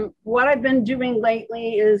 What I've been doing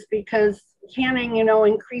lately is because canning,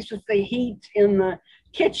 increases the heat in the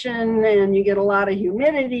kitchen and you get a lot of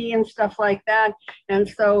humidity and stuff like that. And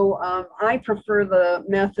so I prefer the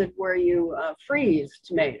method where you freeze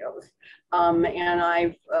tomatoes.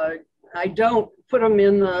 I don't put them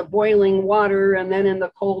in the boiling water and then in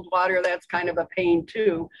the cold water. That's kind of a pain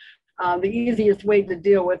too. The easiest way to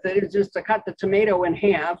deal with it is just to cut the tomato in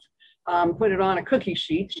half, put it on a cookie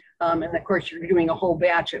sheet, and of course you're doing a whole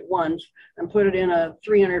batch at once, and put it in a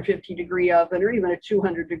 350-degree oven or even a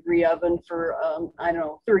 200-degree oven for,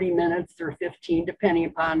 30 minutes or 15, depending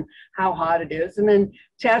upon how hot it is, and then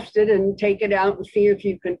test it and take it out and see if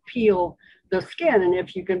you can peel the skin. And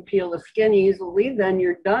if you can peel the skin easily, then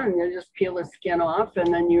you're done. You just peel the skin off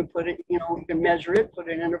and then you put it, you can measure it, put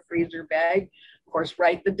it in a freezer bag. Of course,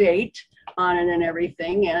 write the date on it and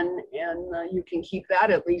everything, and you can keep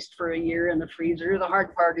that at least for a year in the freezer. The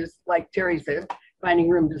hard part is, like Terry said, finding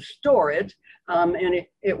room to store it, and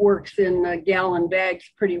it works in gallon bags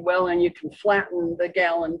pretty well, and you can flatten the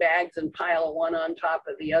gallon bags and pile one on top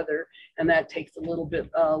of the other, and that takes a little bit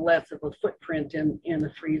less of a footprint in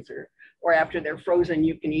the freezer. Or after they're frozen,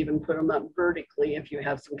 you can even put them up vertically if you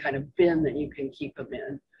have some kind of bin that you can keep them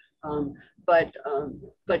in. But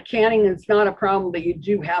canning is not a problem, but you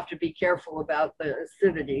do have to be careful about the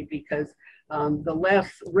acidity, because the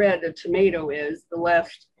less red a tomato is, the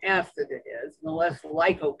less acid it is, and the less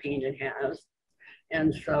lycopene it has.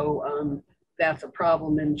 And so that's a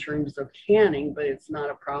problem in terms of canning, but it's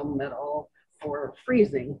not a problem at all for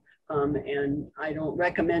freezing. And I don't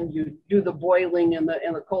recommend you do the boiling in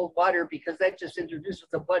the cold water, because that just introduces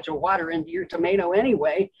a bunch of water into your tomato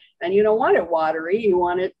anyway. And you don't want it watery. You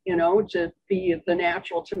want it, to be the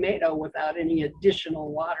natural tomato without any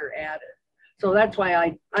additional water added. So that's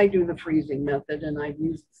why I do the freezing method, and I've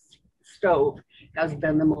used stove has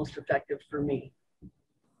been the most effective for me.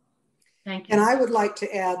 Thank you. And I would like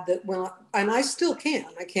to add that and I still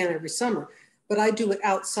I can every summer, but I do it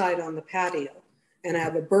outside on the patio. And I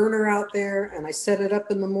have a burner out there and I set it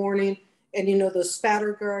up in the morning. And you know, those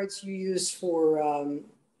spatter guards you use for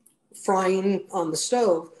frying on the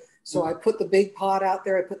stove. So I put the big pot out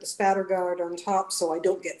there, I put the spatter guard on top so I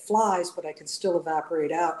don't get flies, but I can still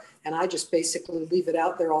evaporate out. And I just basically leave it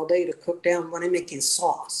out there all day to cook down when I'm making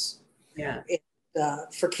sauce. Yeah.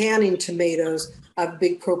 For canning tomatoes, I have a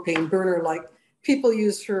big propane burner like people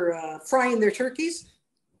use for frying their turkeys.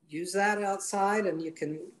 Use that outside, and you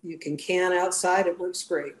can can outside. It works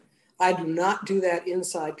great. I do not do that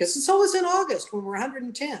inside because it's always in August when we're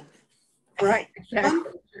 110. Right.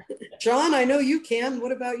 Exactly. John, I know you can.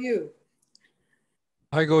 What about you?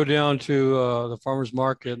 I go down to the farmer's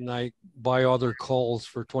market and I buy all their culls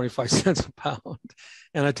for 25 cents a pound,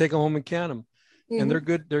 and I take them home and can them. And they're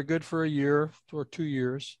good. They're good for a year or 2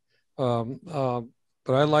 years. But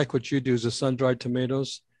I like what you do is the sun-dried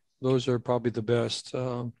tomatoes. Those are probably the best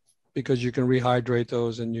because you can rehydrate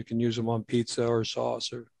those and you can use them on pizza or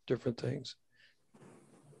sauce or different things.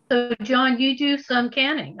 So John, you do some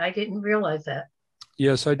canning. I didn't realize that.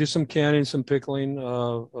 Yes, I do some canning, some pickling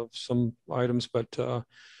of some items, but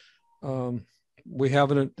we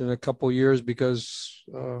haven't in a couple of years because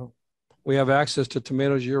we have access to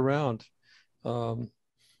tomatoes year round. And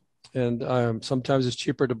sometimes it's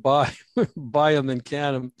cheaper to buy them than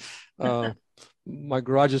can them. My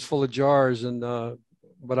garage is full of jars, and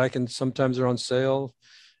but I can sometimes they're on sale,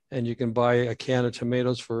 and you can buy a can of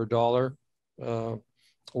tomatoes for $1,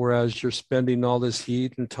 whereas you're spending all this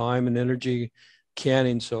heat and time and energy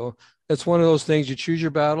canning. So it's one of those things you choose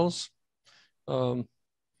your battles, and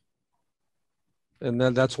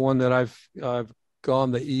then that's one that I've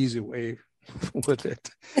gone the easy way with it.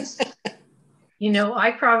 You know,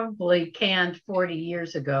 I probably canned 40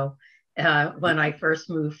 years ago when I first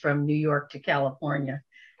moved from New York to California,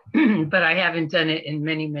 but I haven't done it in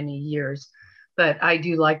many, many years. But I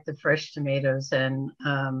do like the fresh tomatoes, and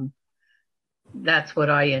that's what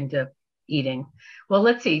I end up eating. Well,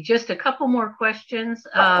 let's see, just a couple more questions.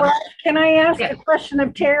 Well, can I ask yeah. a question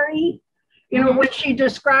of Terry? You know, when she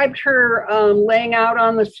described her laying out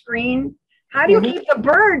on the screen, how do you keep the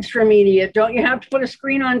birds from eating it? Don't you have to put a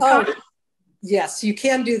screen on top? Yes, you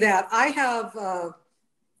can do that. I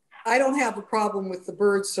don't have a problem with the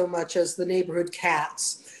birds so much as the neighborhood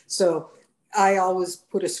cats. So I always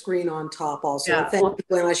put a screen on top also. Yeah. Thank you,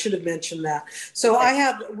 Glenn. I should have mentioned that. So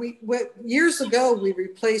years ago, we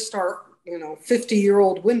replaced our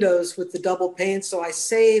 50-year-old windows with the double pane. So I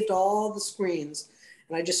saved all the screens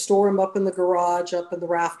and I just store them up in the garage, up in the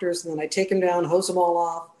rafters, and then I take them down, hose them all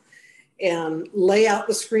off, and lay out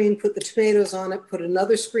the screen, put the tomatoes on it, put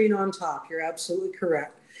another screen on top. You're absolutely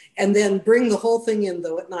correct. And then bring the whole thing in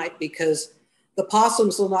though at night because the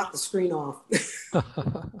possums will knock the screen off.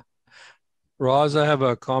 Roz, I have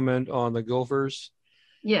a comment on the gophers.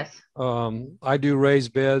 Yes. I do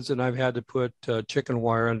raised beds and I've had to put chicken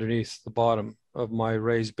wire underneath the bottom of my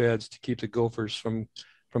raised beds to keep the gophers from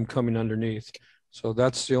coming underneath. So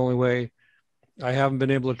that's the only way. I haven't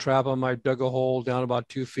been able to trap them. I dug a hole down about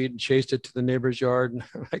 2 feet and chased it to the neighbor's yard, and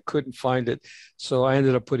I couldn't find it. So I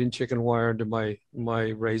ended up putting chicken wire into my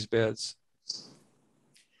raised beds.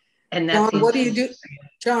 And that's John, what do you do?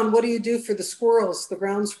 John, what do you do for the squirrels, the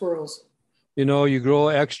ground squirrels? You know, you grow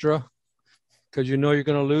extra because you know you're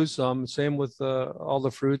going to lose some. Same with all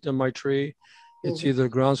the fruit in my tree. It's either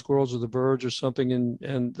ground squirrels or the birds or something,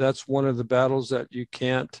 and that's one of the battles that you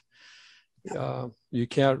can't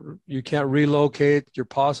relocate your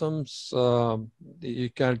possums. You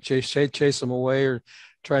kind of chase them away or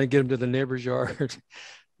try to get them to the neighbor's yard.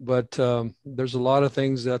 But there's a lot of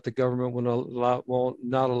things that the government will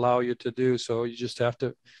not allow you to do. So you just have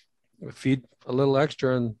to feed a little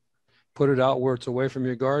extra and put it out where it's away from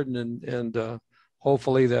your garden, and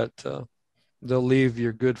hopefully that they'll leave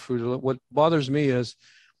your good fruit. What bothers me is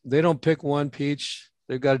they don't pick one peach.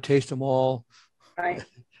 They've got to taste them all. Right.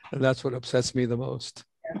 And that's what upsets me the most.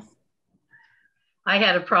 I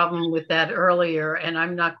had a problem with that earlier, and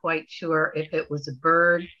I'm not quite sure if it was a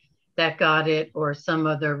bird that got it or some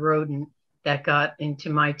other rodent that got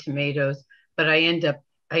into my tomatoes, but I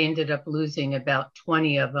ended up losing about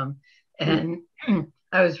 20 of them. And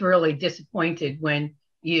I was really disappointed when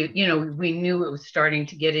we knew it was starting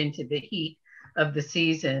to get into the heat of the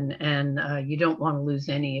season, and you don't want to lose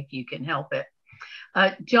any if you can help it.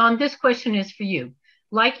 John, this question is for you.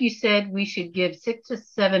 Like you said, we should give 6 to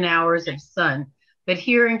 7 hours of sun, but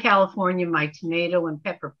here in California, my tomato and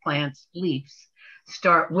pepper plants' leaves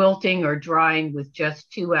start wilting or drying with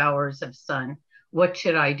just 2 hours of sun. What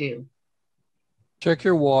should I do? Check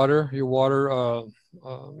your water.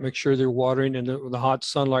 Make sure they're watering in the hot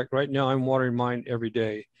sunlight. Right now, I'm watering mine every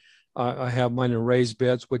day. I have mine in raised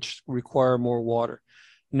beds, which require more water.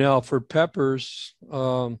 Now, for peppers,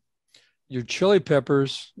 your chili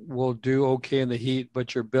peppers will do okay in the heat,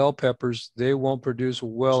 but your bell peppers, they won't produce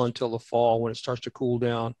well until the fall when it starts to cool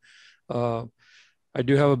down. I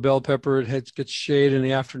do have a bell pepper. It gets shade in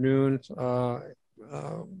the afternoon,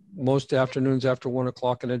 most afternoons after 1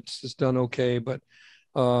 o'clock, and it's done okay. But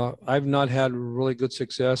I've not had really good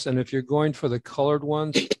success. And if you're going for the colored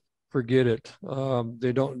ones, forget it.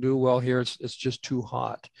 They don't do well here. It's just too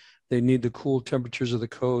hot. They need the cool temperatures of the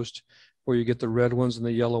coast where you get the red ones and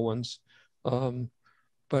the yellow ones. Yeah,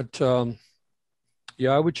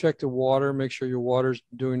 I would check the water, make sure your water's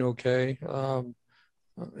doing okay.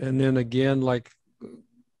 And then again, like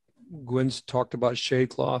Gwen's talked about shade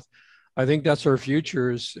cloth. I think that's our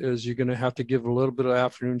future is you're going to have to give a little bit of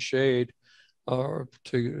afternoon shade.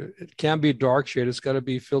 It can't be dark shade. It's got to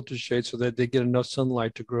be filtered shade so that they get enough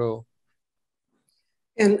sunlight to grow.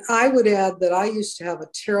 And I would add that I used to have a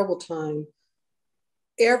terrible time.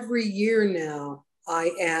 Every year now,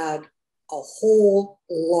 I add a whole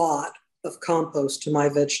lot of compost to my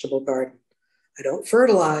vegetable garden. I don't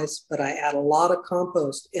fertilize, but I add a lot of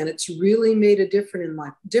compost, and it's really made a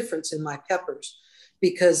difference in my peppers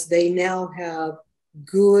because they now have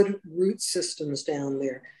good root systems down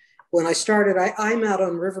there. When I started, I'm out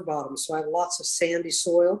on river bottom, so I have lots of sandy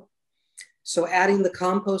soil. So adding the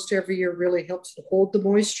compost every year really helps to hold the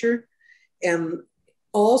moisture. And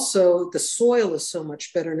also the soil is so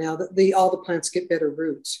much better now that all the plants get better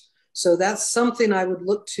roots. So that's something I would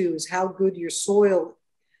look to is how good your soil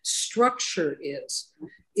structure is.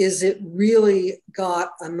 Is it really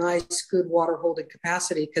got a nice, good water holding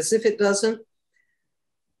capacity? Because if it doesn't,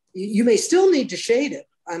 you may still need to shade it.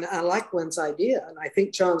 And I like Gwen's idea. And I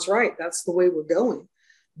think John's right. That's the way we're going.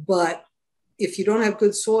 But if you don't have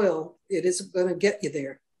good soil, it isn't going to get you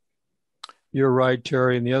there. You're right,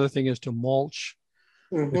 Terry. And the other thing is to mulch.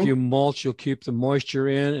 Mm-hmm. If you mulch, you'll keep the moisture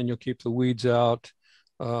in and you'll keep the weeds out.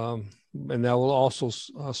 And that will also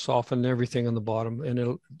soften everything on the bottom.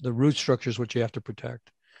 And the root structure is what you have to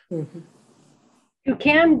protect. Mm-hmm. You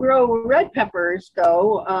can grow red peppers,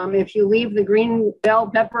 though. If you leave the green bell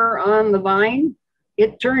pepper on the vine,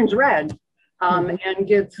 it turns red and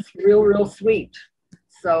gets real sweet.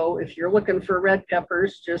 So if you're looking for red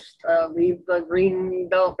peppers, just leave the green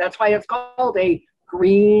bell. That's why it's called a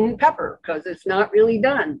green pepper, because it's not really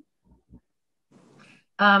done.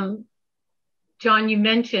 John, you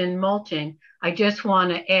mentioned mulching. I just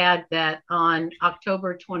want to add that on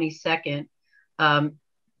October 22nd,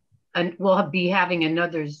 and we'll be having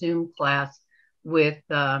another Zoom class with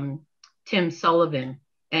Tim Sullivan,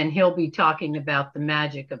 and he'll be talking about the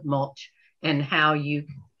magic of mulch and how you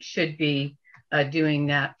should be doing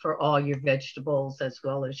that for all your vegetables as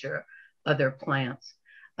well as your other plants.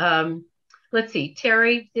 Let's see,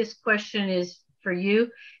 Terry, this question is for you.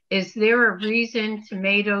 Is there a reason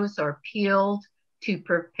tomatoes are peeled to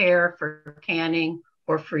prepare for canning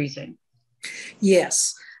or freezing?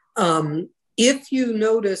 Yes. If you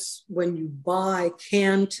notice when you buy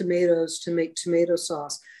canned tomatoes to make tomato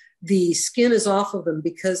sauce, the skin is off of them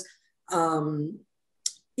because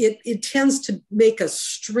it tends to make a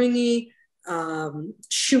stringy,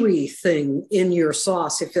 chewy thing in your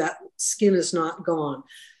sauce if that skin is not gone.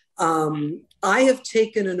 I have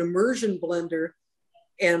taken an immersion blender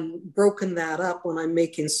and broken that up when I'm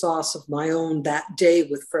making sauce of my own that day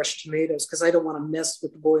with fresh tomatoes because I don't want to mess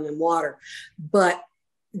with the boiling water. But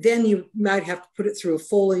then you might have to put it through a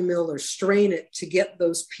Foley mill or strain it to get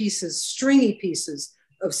those pieces, stringy pieces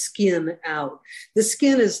of skin out. The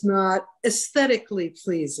skin is not aesthetically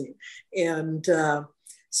pleasing. And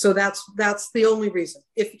so that's the only reason.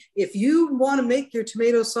 If you want to make your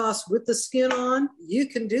tomato sauce with the skin on, you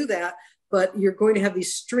can do that, but you're going to have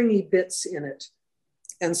these stringy bits in it.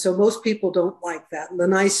 And so most people don't like that. The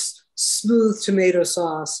nice, smooth tomato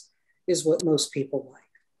sauce is what most people like.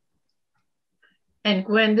 And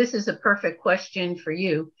Gwen, this is a perfect question for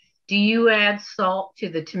you. Do you add salt to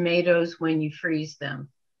the tomatoes when you freeze them?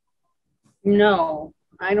 No,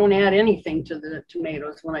 I don't add anything to the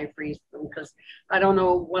tomatoes when I freeze them because I don't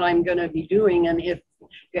know what I'm going to be doing. And if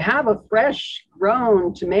you have a fresh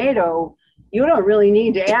grown tomato, you don't really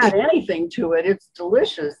need to add anything to it. It's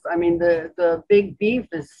delicious. I mean, the big beef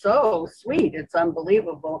is so sweet. It's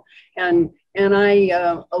unbelievable. And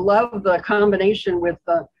I love the combination with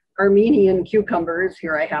the Armenian cucumbers.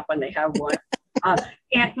 Here I happen to have one.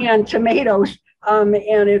 And tomatoes. And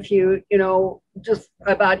if you just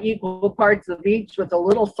about equal parts of each with a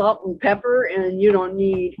little salt and pepper, and you don't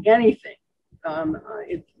need anything.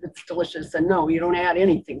 it's delicious. And no, you don't add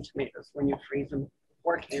anything to tomatoes when you freeze them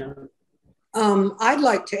or can them. I'd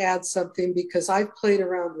like to add something because I've played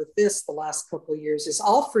around with this the last couple of years. Is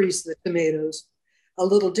I'll freeze the tomatoes a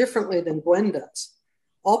little differently than Gwen does.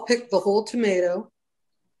 I'll pick the whole tomato,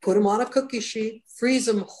 put them on a cookie sheet, freeze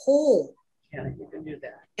them whole. Yeah, you can do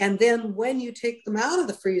that. And then when you take them out of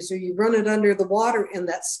the freezer, you run it under the water and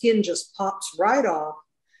that skin just pops right off.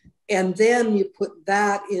 And then you put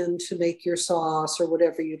that in to make your sauce or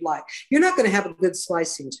whatever you'd like. You're not going to have a good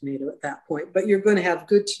slicing tomato at that point, but you're going to have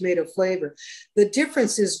good tomato flavor. The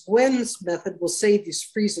difference is Gwen's method will save you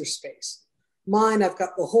freezer space. Mine, I've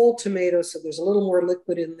got the whole tomato, so there's a little more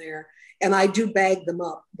liquid in there. And I do bag them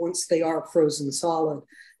up once they are frozen solid.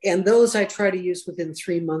 And those I try to use within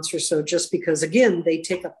 3 months or so, just because, again, they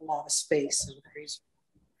take up a lot of space in the freezer.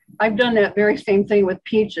 I've done that very same thing with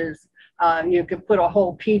peaches. You could put a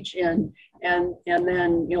whole peach in and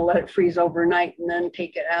then let it freeze overnight and then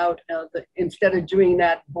take it out. Instead of doing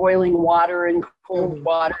that boiling water and cold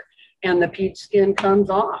water, and the peach skin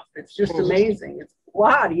comes off. It's just amazing. It's a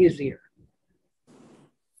lot easier.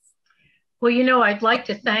 Well, I'd like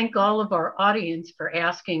to thank all of our audience for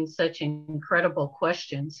asking such incredible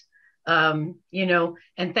questions. And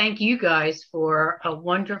thank you guys for a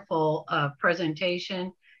wonderful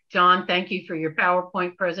presentation. John, thank you for your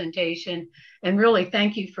PowerPoint presentation. And really,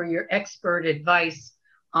 thank you for your expert advice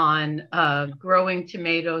on growing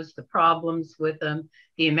tomatoes, the problems with them,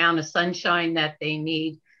 the amount of sunshine that they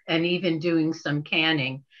need, and even doing some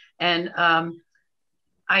canning. And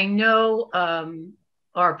I know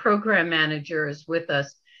our program manager is with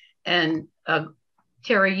us. And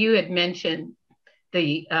Terry, you had mentioned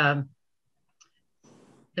the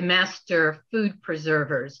master food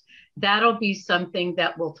preservers. That'll be something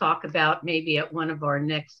that we'll talk about maybe at one of our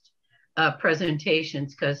next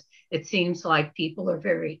presentations, because it seems like people are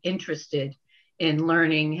very interested in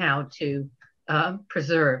learning how to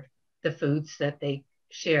preserve the foods that they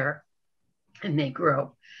share and they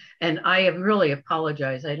grow. And I have really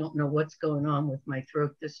apologized. I don't know what's going on with my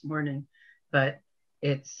throat this morning, but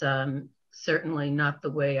it's certainly not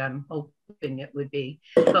the way I'm hoping it would be.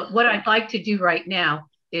 But what I'd like to do right now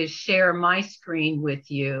is share my screen with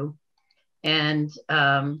you. And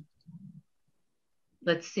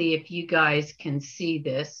let's see if you guys can see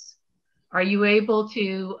this. Are you able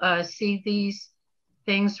to see these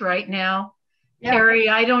things right now? Yeah. Terry,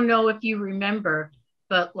 I don't know if you remember,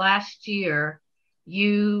 but last year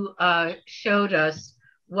you showed us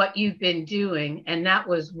what you've been doing, and that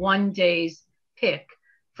was one day's pick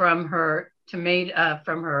from her tomato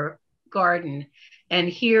from her garden. And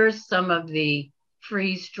here's some of the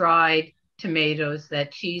freeze-dried tomatoes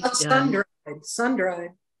that she's done.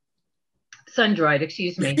 Sun-dried,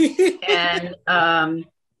 excuse me.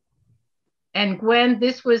 And Gwen,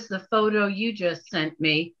 this was the photo you just sent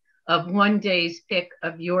me of one day's pick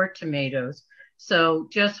of your tomatoes. So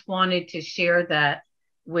just wanted to share that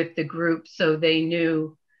with the group so they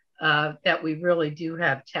knew that we really do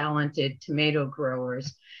have talented tomato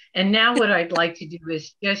growers. And now what I'd like to do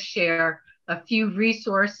is just share a few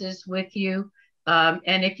resources with you.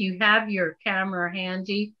 And if you have your camera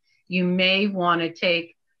handy, you may want to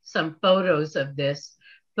take some photos of this.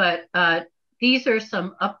 But these are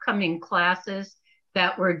some upcoming classes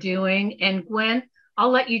that we're doing. And Gwen,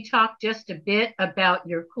 I'll let you talk just a bit about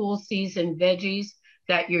your cool season veggies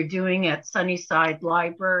that you're doing at Sunnyside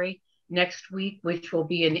Library next week, which will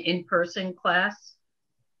be an in-person class.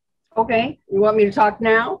 Okay, you want me to talk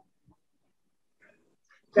now?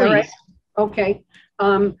 Please. Right? Okay.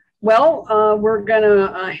 We're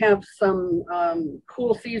gonna have some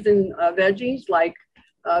cool season veggies like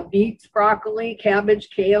beets, broccoli, cabbage,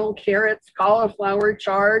 kale, carrots, cauliflower,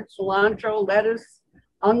 chard, cilantro, lettuce,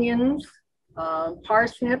 onions,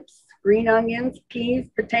 parsnips, green onions, peas,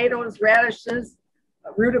 potatoes, radishes,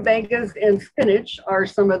 rutabagas, and spinach are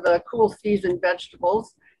some of the cool season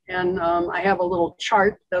vegetables. And I have a little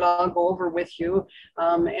chart that I'll go over with you.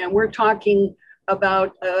 And we're talking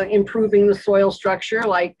about improving the soil structure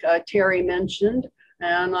like Terry mentioned.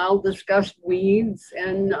 And I'll discuss weeds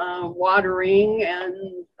and watering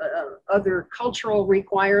and other cultural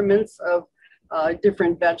requirements of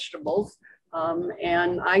different vegetables.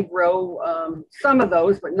 And I grow some of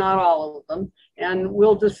those, but not all of them. And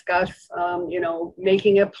we'll discuss,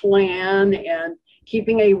 making a plan and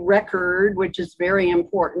keeping a record, which is very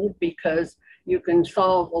important because you can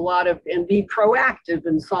solve a lot of and be proactive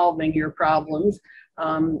in solving your problems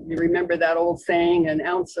You remember that old saying, an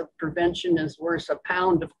ounce of prevention is worth a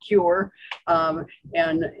pound of cure. And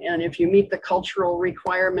if you meet the cultural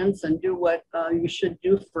requirements and do what you should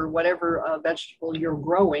do for whatever vegetable you're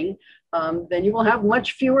growing, then you will have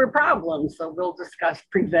much fewer problems. So we'll discuss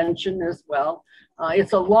prevention as well.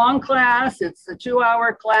 It's a long class. It's a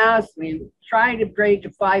 2-hour class. We try to break a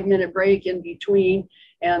 5-minute break in between,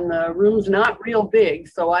 and the room's not real big.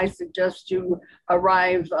 So I suggest you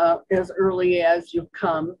arrive as early as you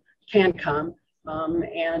can come.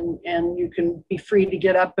 And you can be free to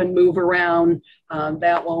get up and move around.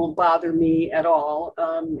 That won't bother me at all.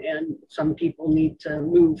 And some people need to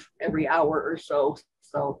move every hour or so.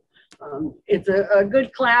 So it's a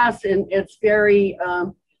good class, and it's very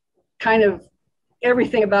kind of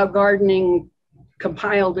everything about gardening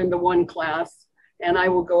compiled into one class. And I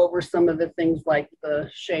will go over some of the things like the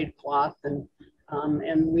shade cloth, and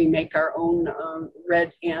we make our own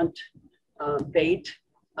red ant bait.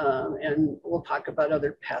 And we'll talk about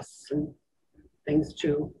other pests and things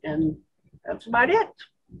too. And that's about it.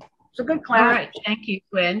 It's a good class. All right, thank you,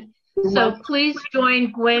 Gwen. So please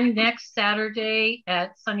join Gwen next Saturday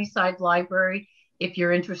at Sunnyside Library if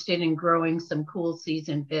you're interested in growing some cool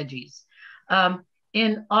season veggies.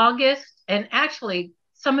 In August, and actually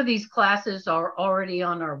some of these classes are already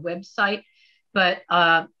on our website, but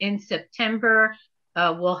in September,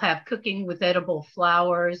 we'll have cooking with edible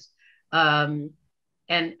flowers. And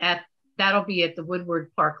that'll be at the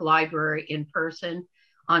Woodward Park Library in person.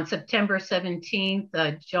 On September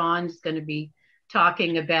 17th, John's going to be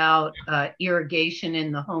talking about irrigation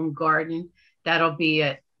in the home garden. That'll be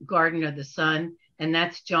at Garden of the Sun, and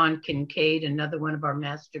that's John Kincaid, another one of our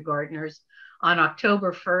master gardeners. On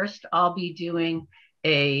October 1st, I'll be doing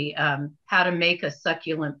a how to make a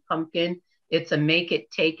succulent pumpkin. It's a make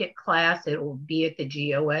it, take it class. It will be at the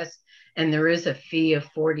GOS, and there is a fee of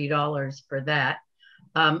 $40 for that.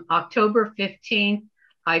 October 15th,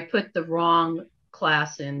 I put the wrong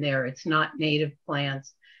class in there. It's not native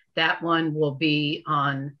plants. That one will be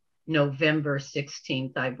on November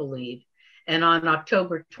 16th, I believe. And on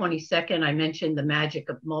October 22nd, I mentioned the magic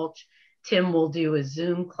of mulch. Tim will do a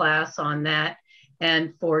Zoom class on that.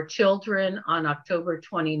 And for children on October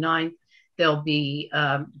 29th, they'll be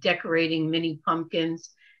decorating mini pumpkins,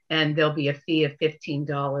 and there'll be a fee of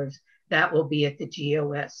 $15. That will be at the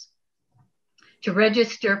GOS. To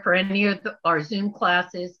register for any of our Zoom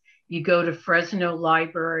classes, you go to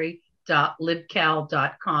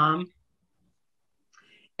fresnolibrary.libcal.com.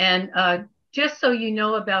 And just so you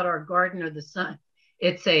know about our Garden of the Sun,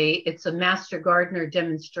 it's a Master Gardener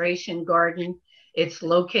demonstration garden. It's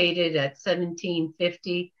located at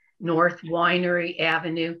 1750 North Winery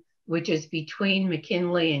Avenue, which is between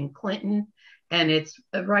McKinley and Clinton, and it's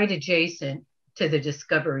right adjacent to the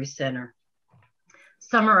Discovery Center.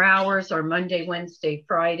 Summer hours are Monday, Wednesday,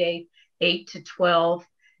 Friday, 8 to 12,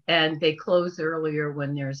 and they close earlier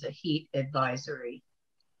when there's a heat advisory.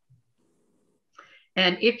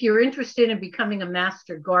 And if you're interested in becoming a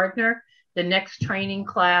master gardener, the next training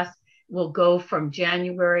class will go from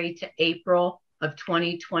January to April of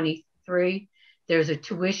 2023. There's a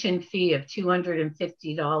tuition fee of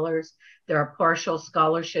 $250. There are partial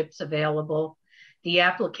scholarships available. The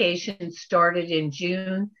application started in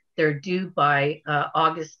June. They're due by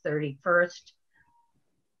August 31st.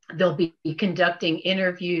 They'll be conducting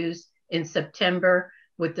interviews in September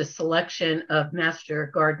with the selection of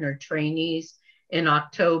Master Gardener trainees in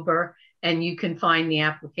October, and you can find the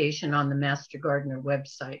application on the Master Gardener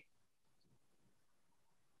website.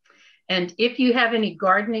 And if you have any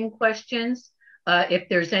gardening questions, if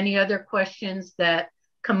there's any other questions that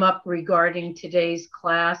come up regarding today's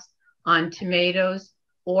class on tomatoes,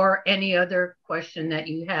 or any other question that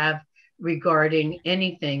you have regarding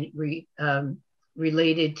anything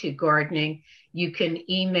related to gardening, you can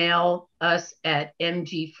email us at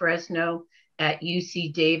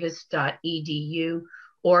mgfresno@ucdavis.edu,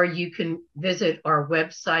 or you can visit our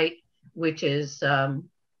website, which is on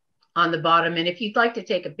the bottom. And if you'd like to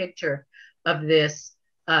take a picture of this,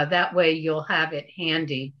 that way you'll have it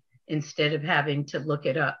handy instead of having to look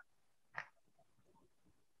it up.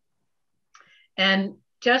 And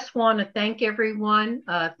just want to thank everyone,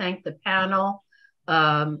 thank the panel,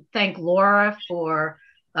 thank Laura for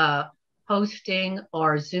hosting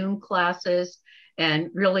our Zoom classes,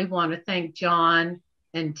 and really want to thank John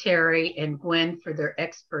and Terry and Gwen for their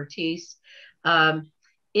expertise.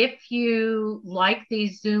 If you like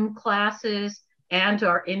these Zoom classes and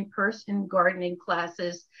our in-person gardening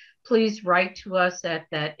classes, please write to us at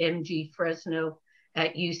that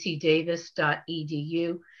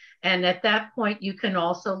mgfresno@ucdavis.edu. And at that point, you can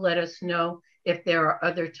also let us know if there are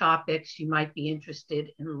other topics you might be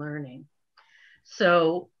interested in learning.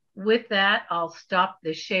 So with that, I'll stop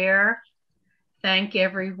the share. Thank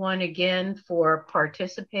everyone again for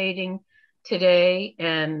participating today,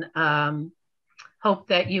 and hope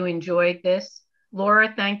that you enjoyed this.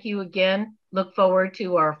 Laura, thank you again. Look forward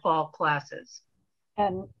to our fall classes.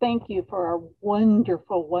 And thank you for our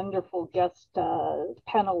wonderful, wonderful guest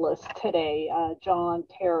panelists today, John,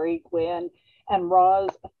 Terry, Gwen, and Roz,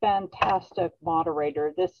 a fantastic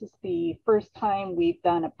moderator. This is the first time we've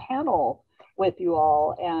done a panel with you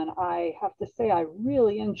all, and I have to say I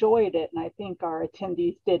really enjoyed it, and I think our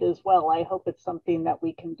attendees did as well. I hope it's something that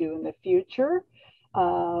we can do in the future.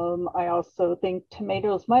 I also think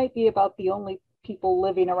tomatoes might be about the only people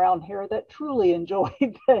living around here that truly enjoy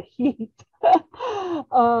the heat.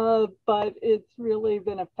 But it's really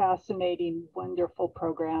been a fascinating, wonderful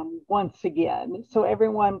program once again. So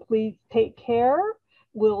everyone, please take care.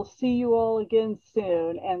 We'll see you all again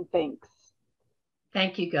soon, and thanks.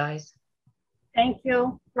 Thank you, guys. Thank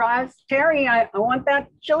you, Roz. Terry, I want that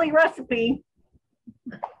chili recipe.